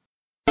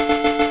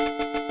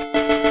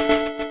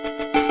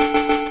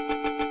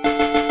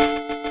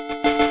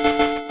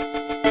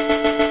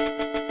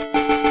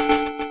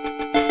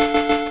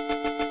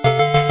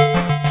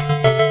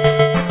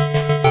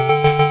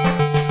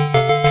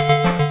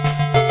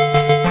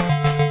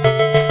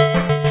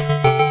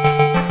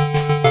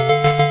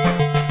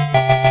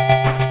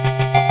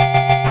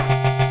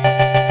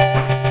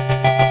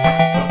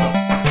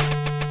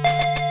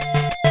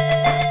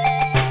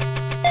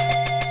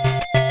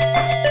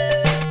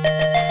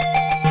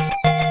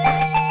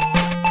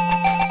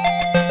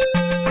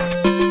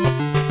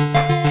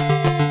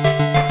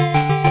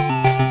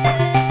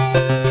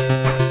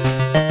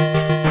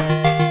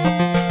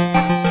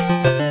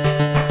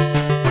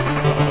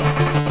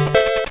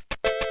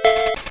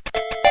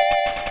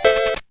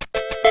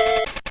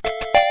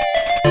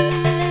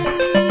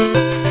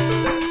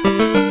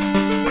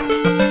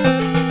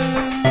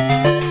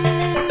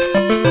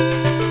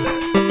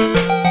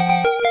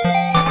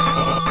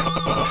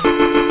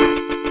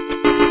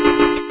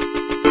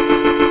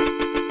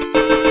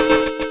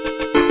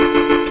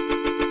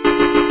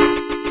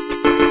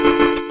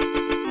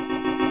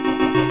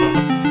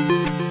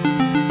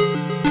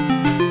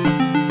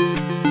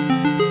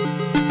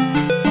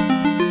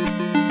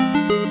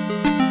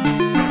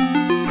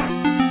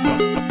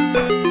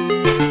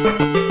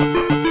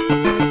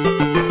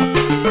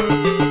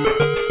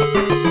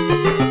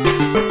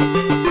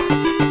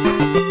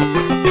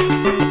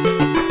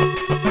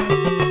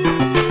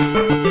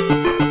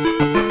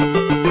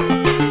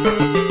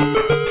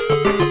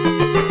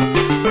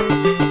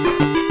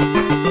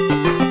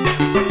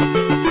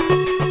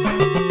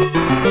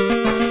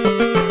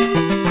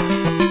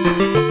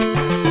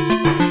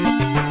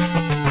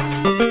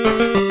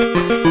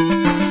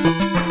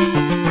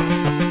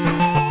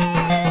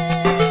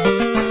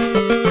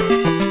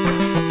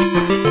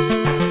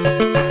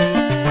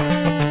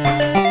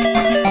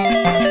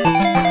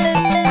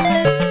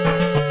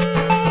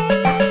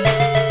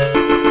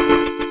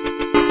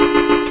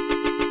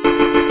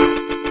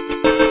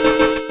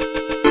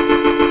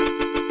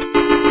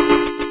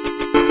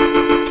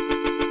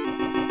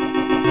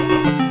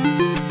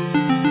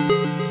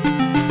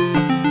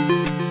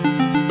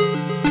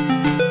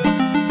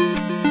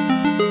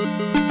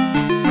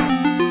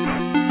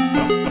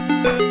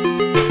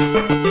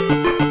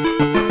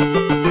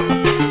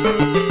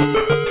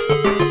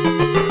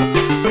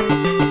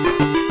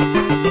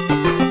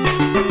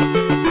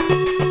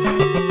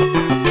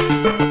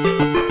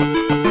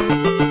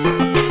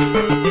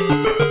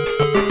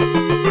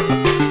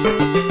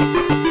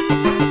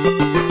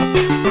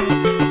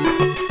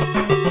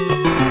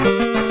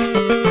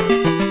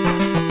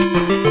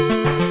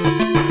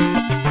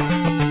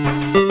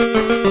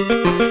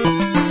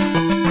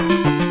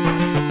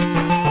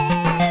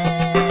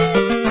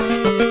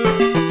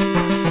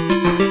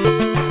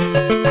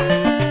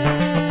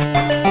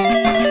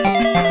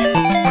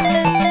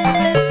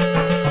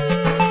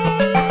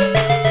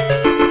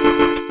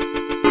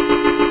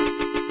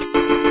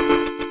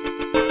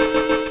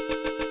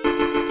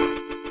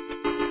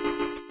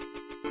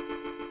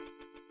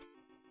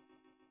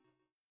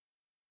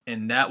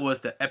 And that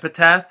was the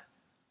Epitaph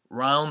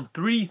Round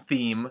 3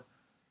 theme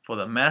for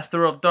the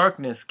Master of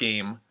Darkness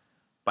game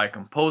by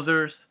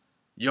composers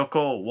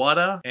Yoko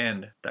Wada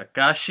and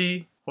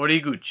Takashi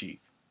Horiguchi.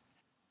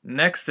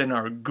 Next in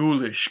our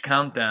ghoulish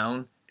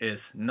countdown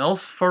is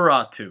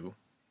Nosferatu.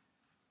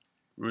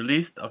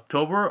 Released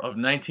October of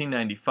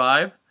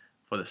 1995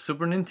 for the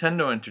Super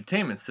Nintendo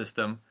Entertainment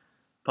System,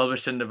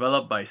 published and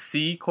developed by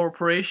C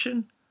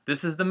Corporation,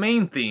 this is the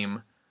main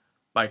theme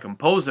by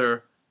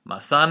composer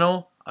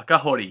Masano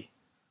Akahori.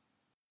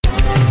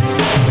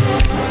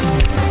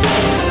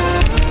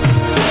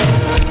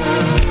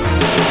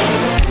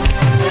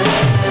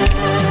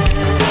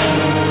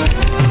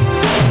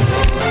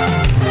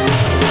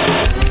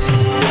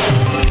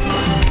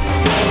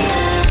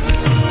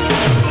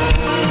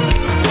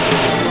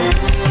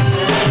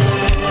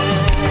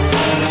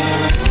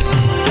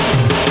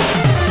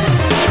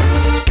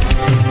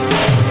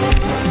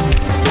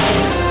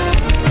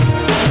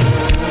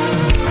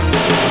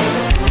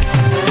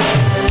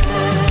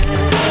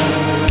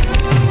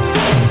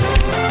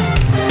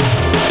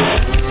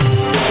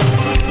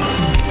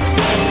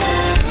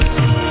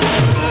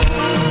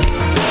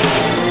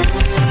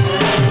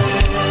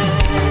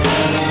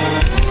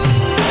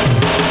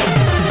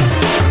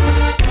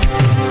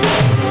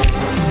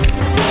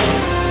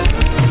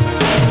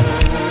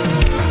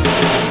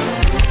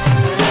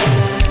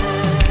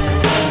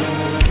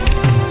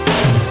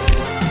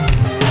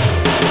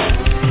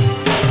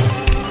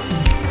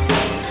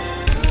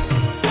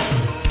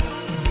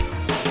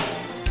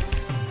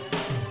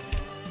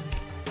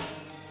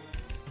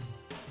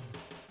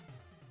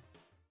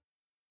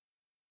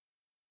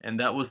 And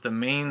that was the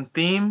main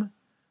theme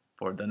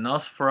for the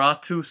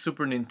Nosferatu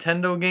Super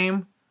Nintendo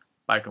game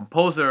by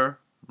composer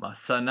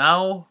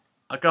Masanao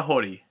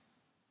Akahori.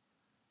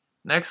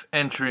 Next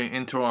entry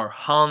into our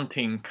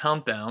haunting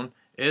countdown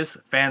is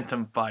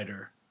Phantom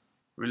Fighter.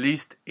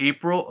 released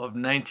April of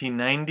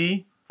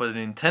 1990 for the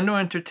Nintendo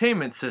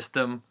Entertainment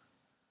System,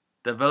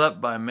 developed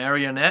by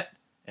Marionette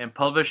and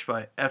published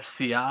by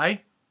FCI.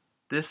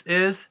 This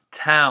is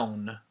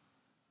Town,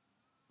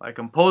 by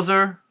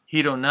composer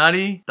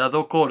Hironari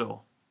Tadokoro.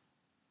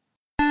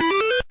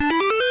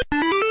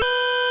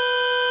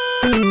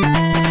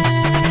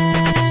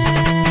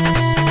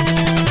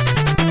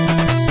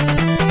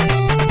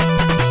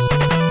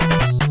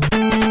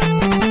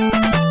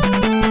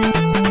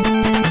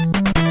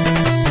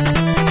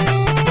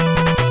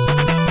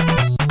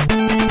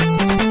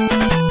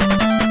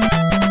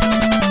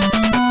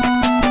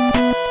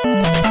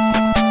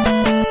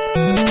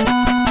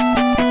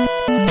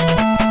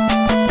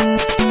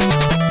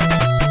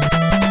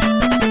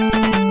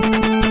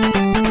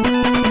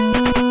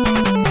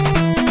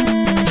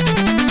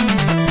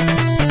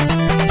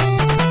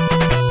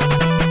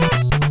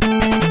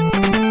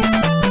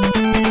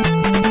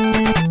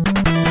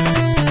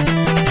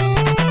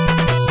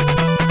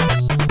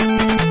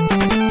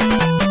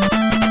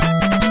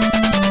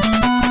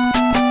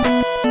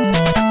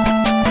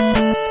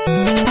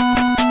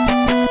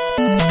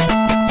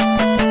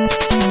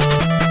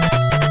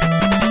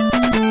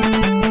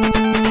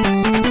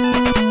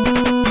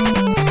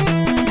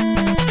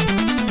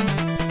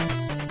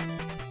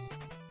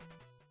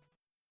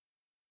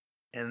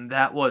 And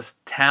that was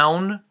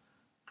Town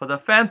for the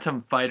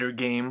Phantom Fighter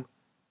game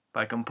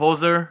by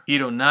composer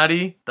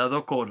Hironari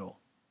Tadokoro.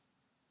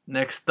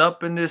 Next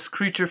up in this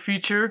creature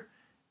feature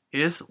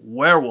is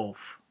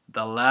Werewolf,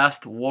 The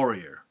Last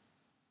Warrior.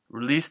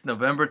 Released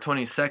November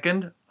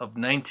 22nd of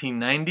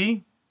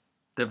 1990,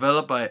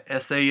 developed by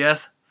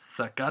SAS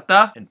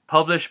Sakata and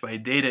published by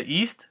Data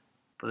East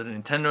for the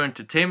Nintendo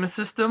Entertainment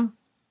System.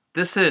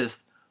 This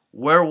is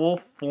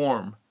Werewolf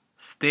Form,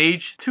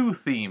 Stage 2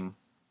 theme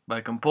by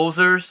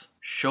composers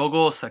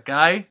Shogo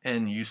Sakai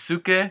and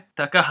Yusuke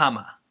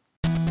Takahama.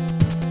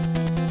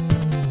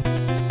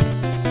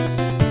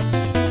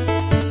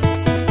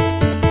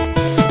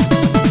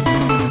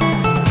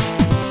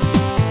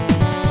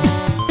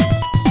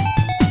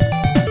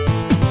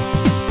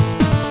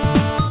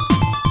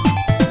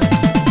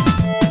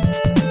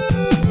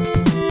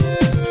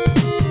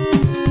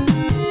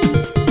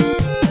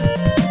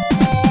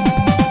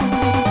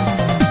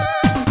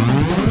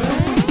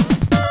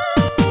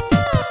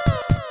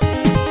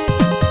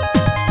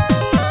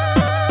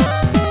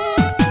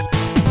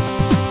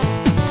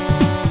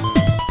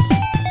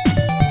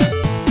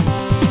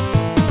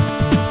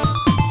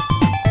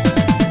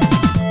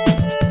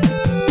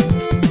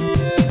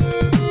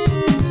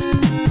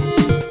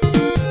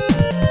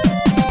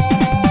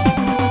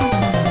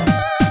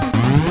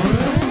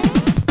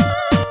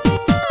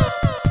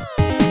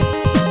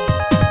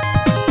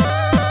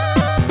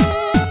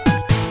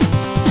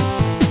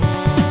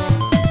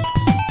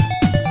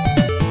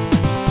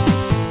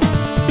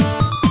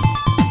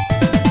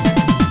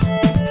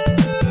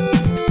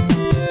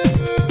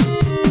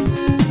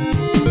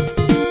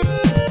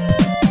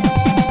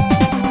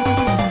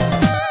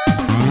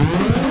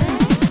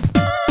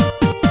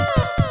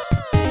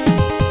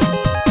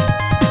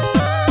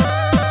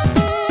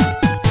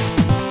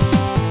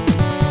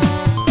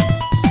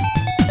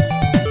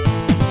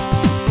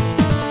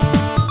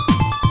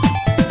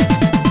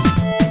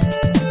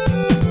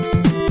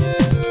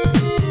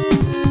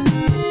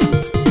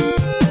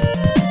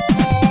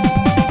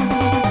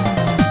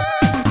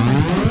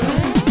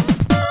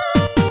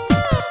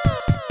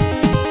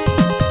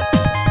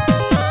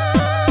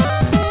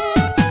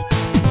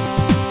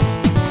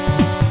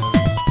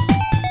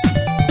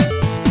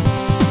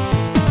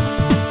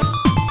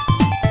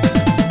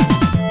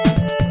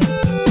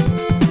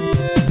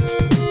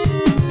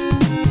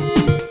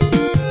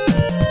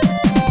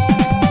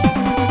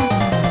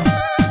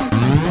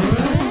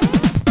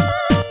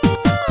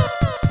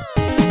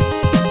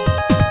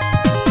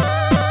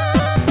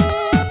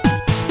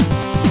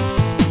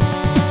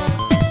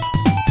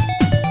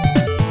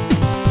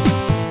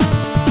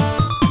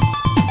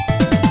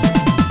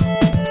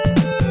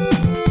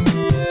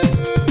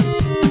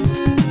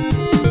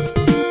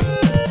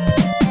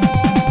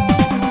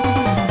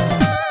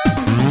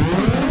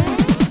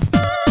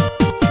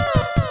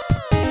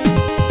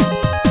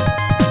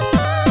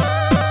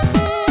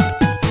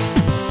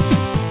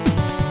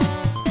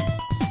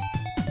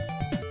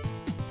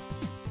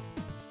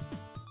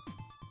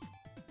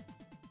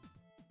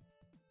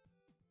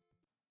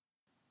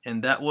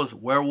 And that was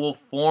Werewolf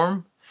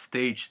Form,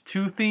 Stage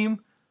 2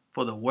 theme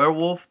for the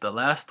Werewolf The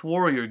Last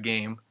Warrior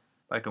game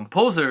by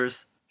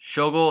composers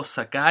Shogo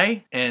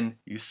Sakai and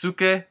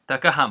Yusuke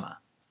Takahama.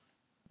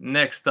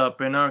 Next up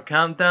in our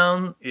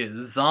countdown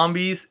is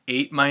Zombies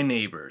Ate My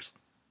Neighbors,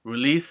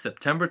 released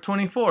September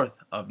 24th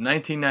of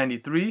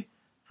 1993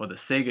 for the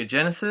Sega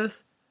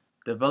Genesis,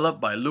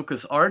 developed by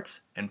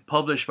LucasArts and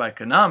published by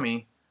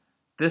Konami.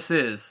 This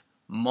is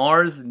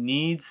Mars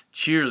Needs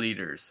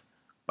Cheerleaders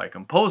by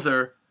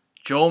composer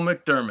Joel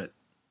McDermott.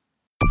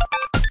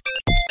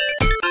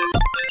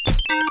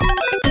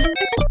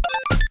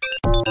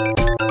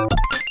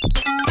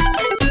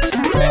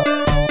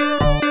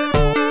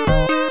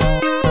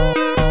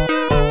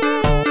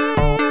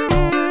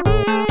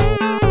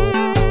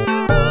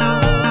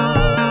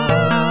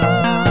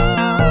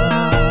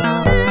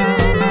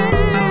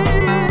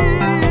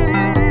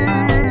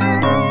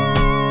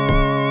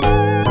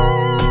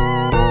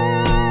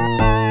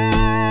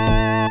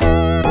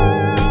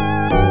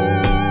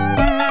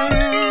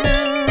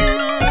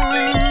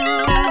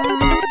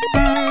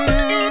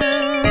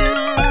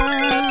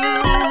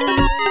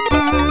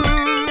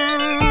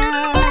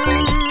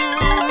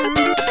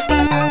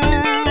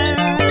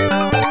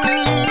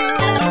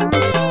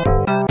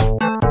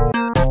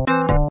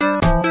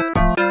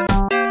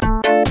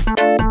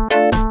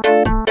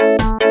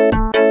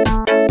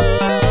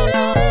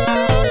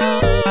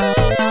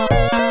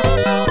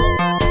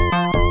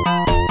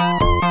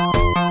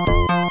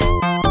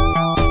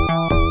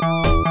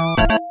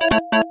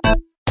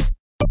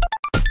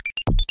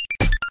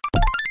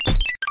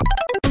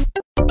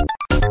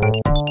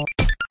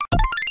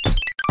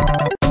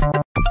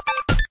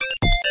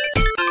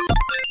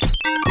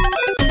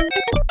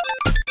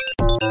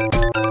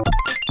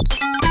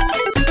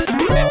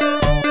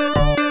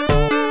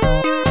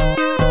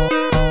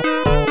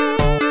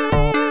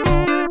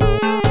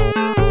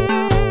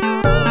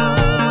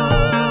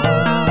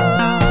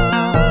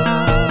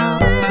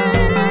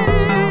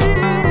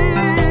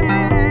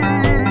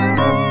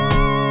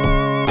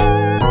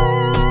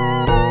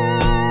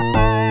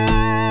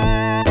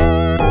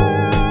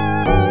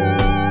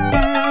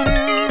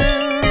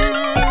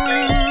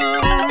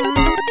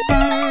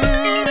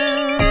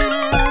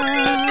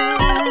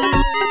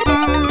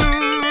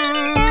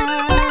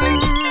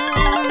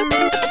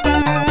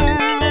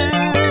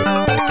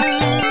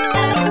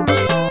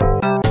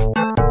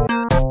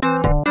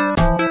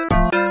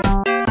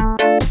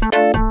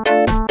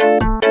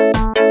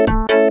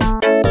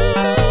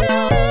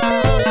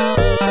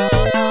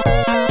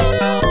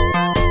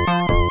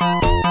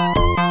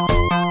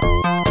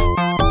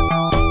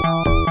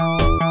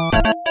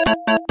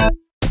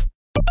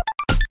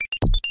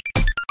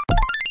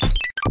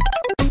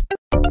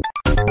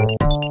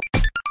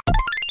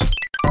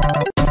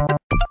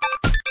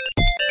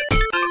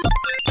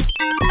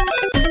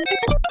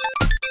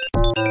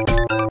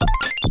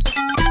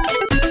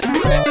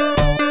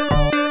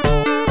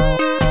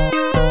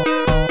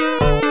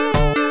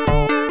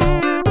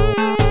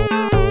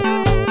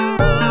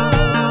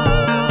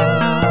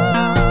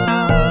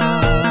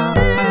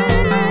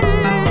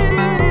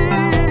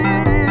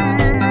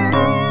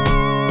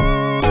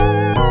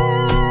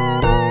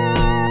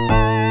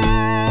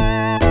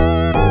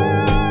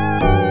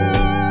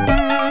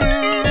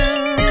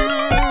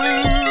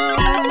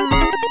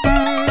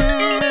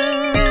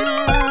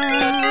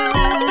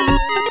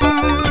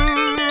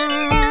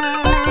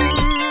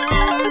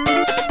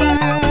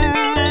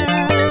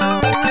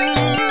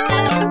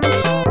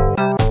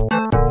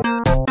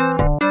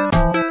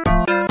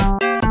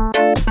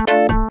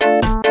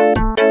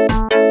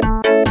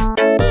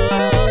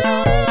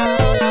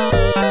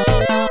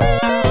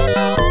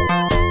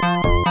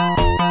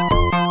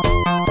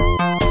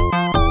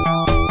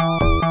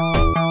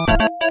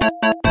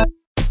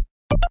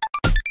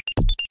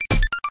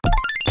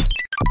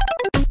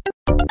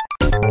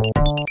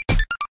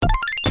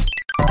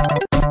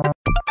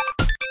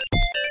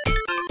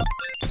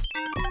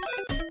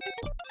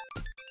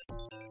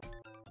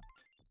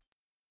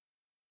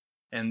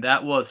 and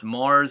that was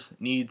Mars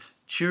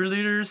Needs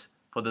Cheerleaders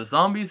for the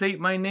Zombies Ate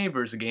My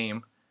Neighbors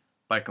game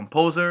by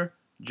composer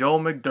Joe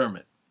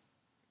McDermott.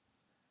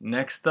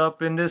 Next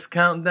up in this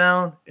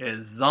countdown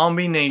is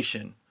Zombie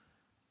Nation,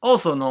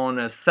 also known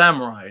as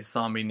Samurai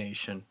Zombie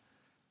Nation.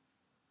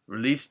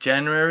 Released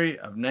January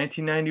of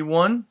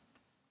 1991,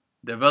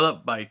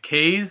 developed by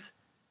Kaze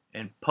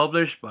and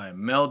published by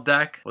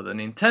Meldac for the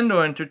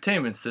Nintendo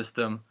Entertainment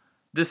System.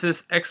 This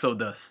is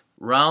Exodus,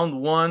 Round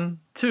 1,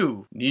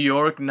 2, New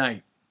York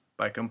Night,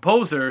 by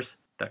composers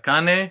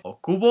Takane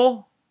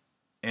Okubo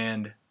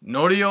and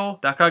Norio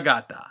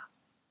Takagata.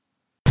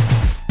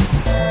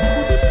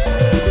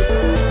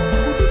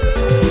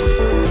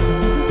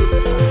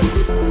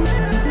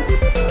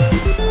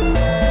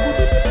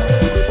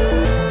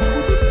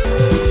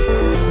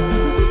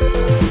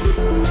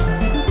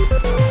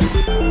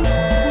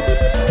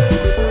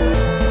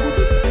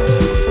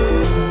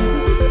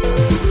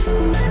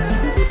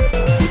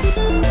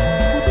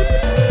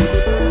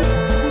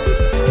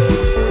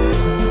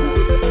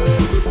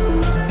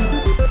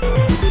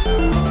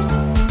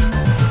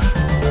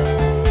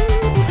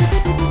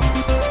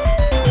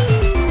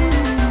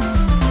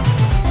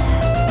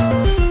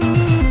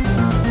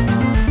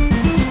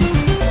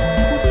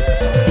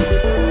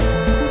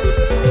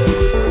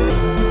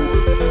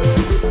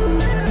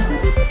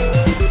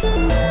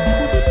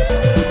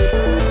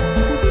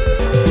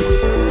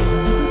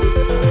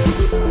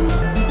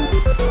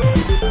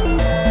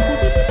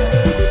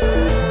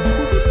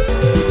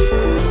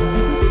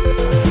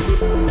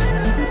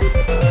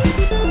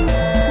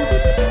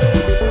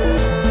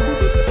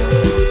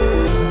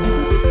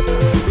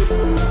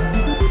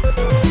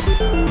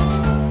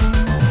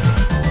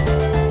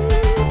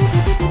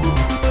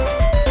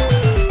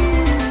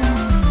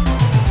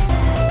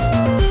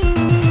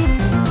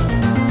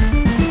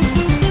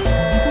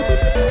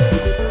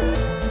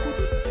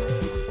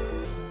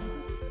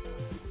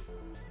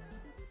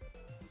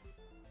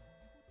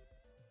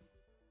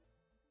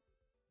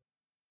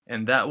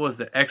 And that was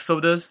the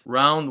Exodus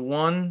Round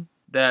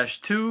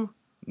 1-2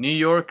 New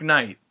York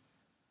Night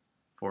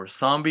for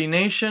Zombie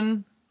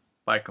Nation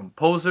by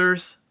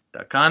composers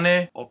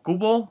Takane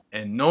Okubo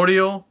and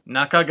Norio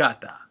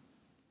Nakagata.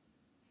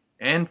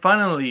 And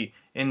finally,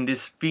 in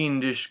this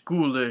fiendish,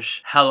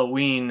 ghoulish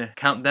Halloween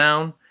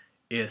countdown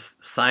is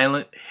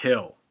Silent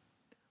Hill.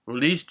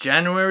 Released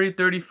January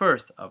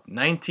 31st of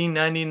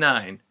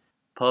 1999,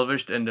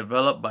 published and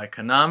developed by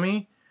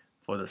Konami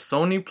for the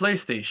Sony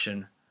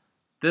PlayStation.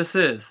 This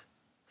is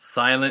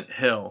Silent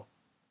Hill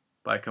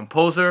by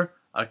composer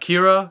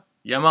Akira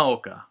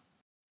Yamaoka.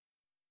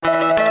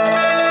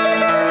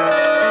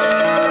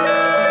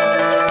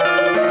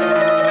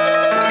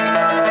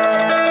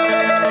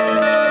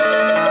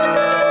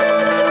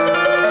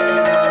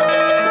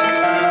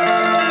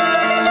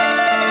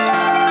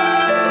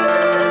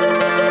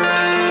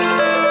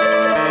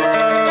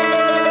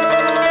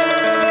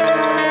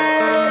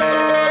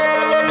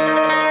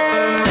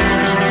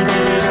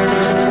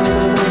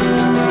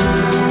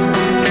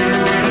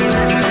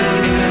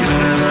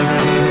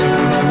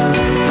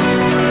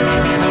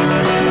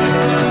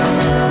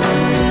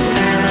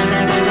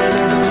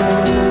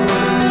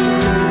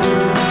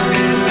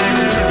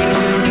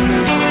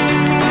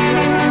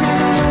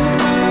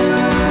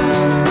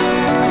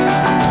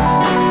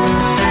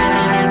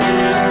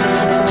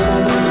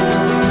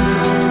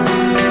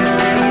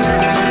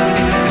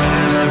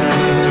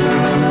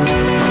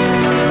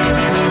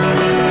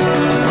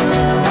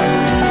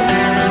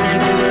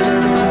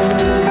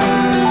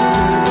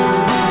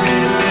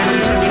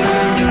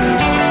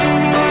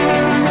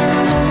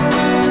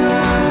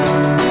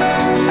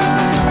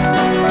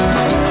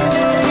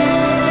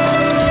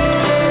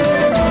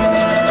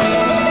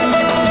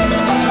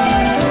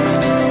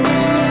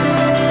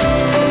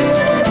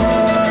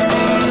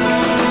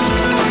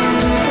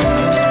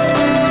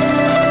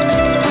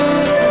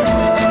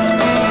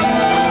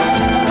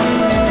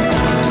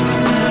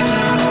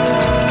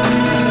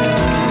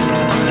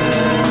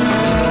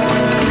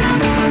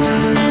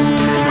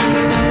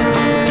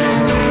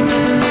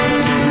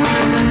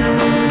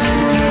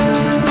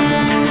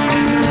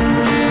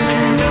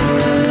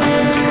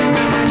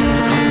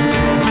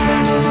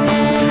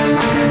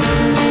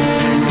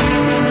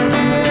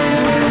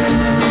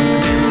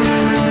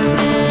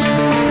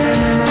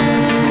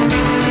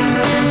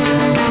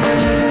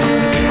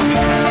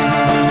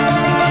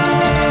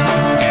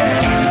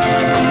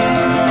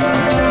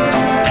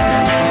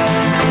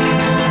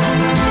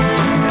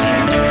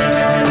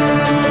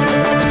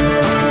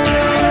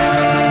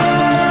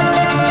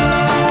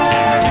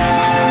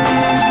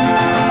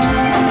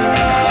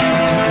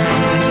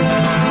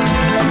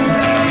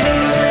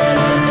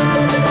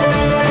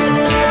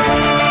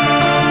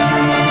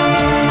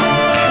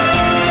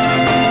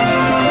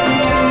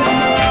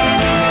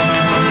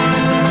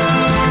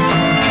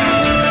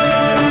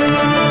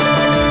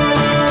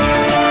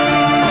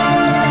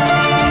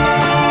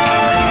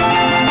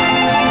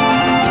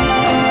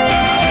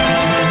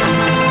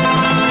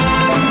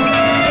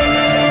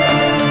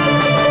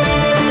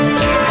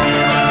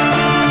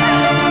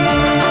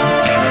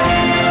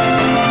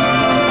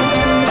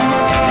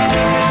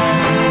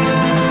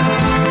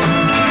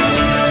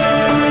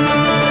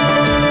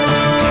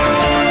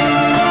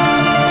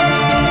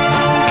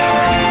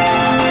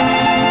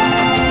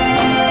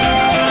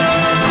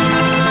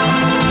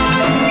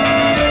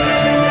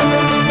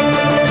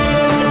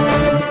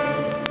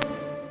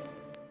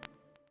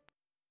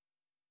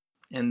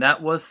 and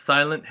that was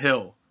Silent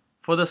Hill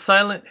for the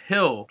Silent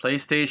Hill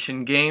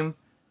PlayStation game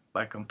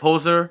by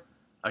composer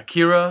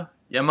Akira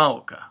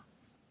Yamaoka.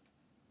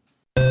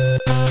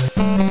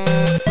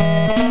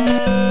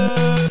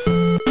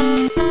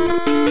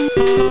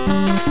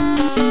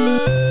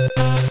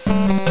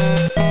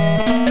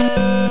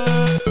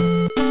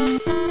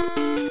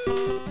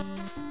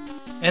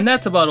 And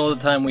that's about all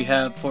the time we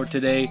have for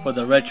today for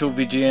the Retro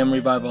VGM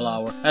Revival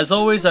Hour. As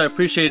always, I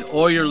appreciate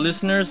all your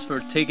listeners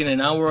for taking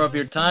an hour of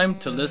your time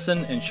to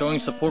listen and showing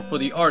support for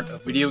the art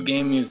of video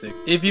game music.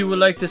 If you would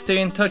like to stay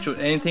in touch with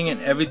anything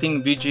and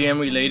everything VGM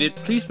related,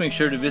 please make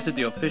sure to visit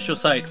the official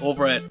site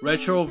over at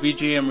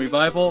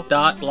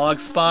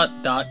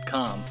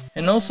retrovgmrevival.blogspot.com.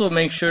 And also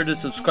make sure to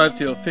subscribe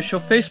to the official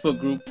Facebook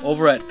group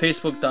over at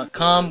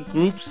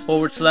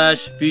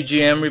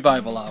facebook.com/groups/VGM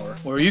Revival Hour,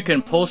 where you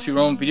can post your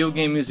own video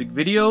game music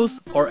videos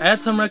or add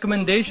some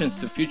recommendations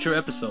to future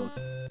episodes.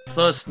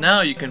 Plus,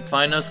 now you can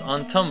find us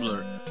on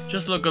Tumblr.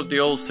 Just look up the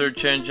old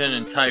search engine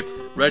and type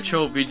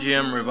Retro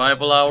VGM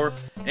Revival Hour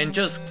and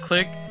just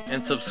click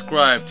and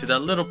subscribe to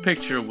that little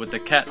picture with the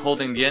cat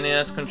holding the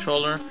NES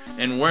controller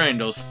and wearing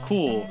those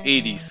cool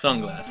 80s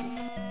sunglasses.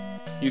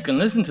 You can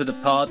listen to the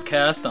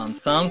podcast on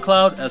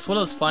SoundCloud as well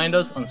as find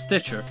us on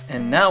Stitcher.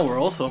 And now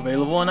we're also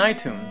available on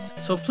iTunes.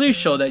 So please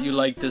show that you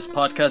like this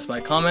podcast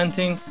by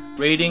commenting,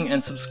 rating,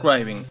 and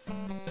subscribing.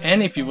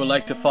 And if you would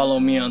like to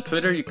follow me on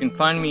Twitter, you can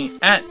find me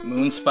at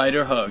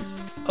MoonSpiderHugs.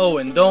 Oh,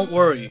 and don't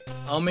worry,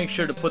 I'll make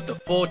sure to put the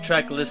full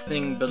track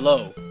listing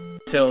below.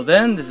 Till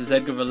then, this is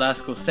Edgar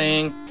Velasco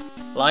saying,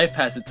 life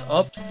has its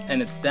ups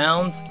and its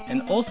downs,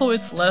 and also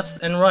its lefts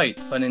and right,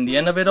 but in the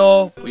end of it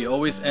all, we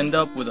always end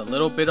up with a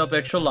little bit of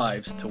extra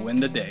lives to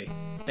win the day.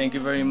 Thank you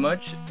very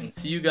much, and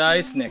see you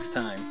guys next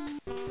time.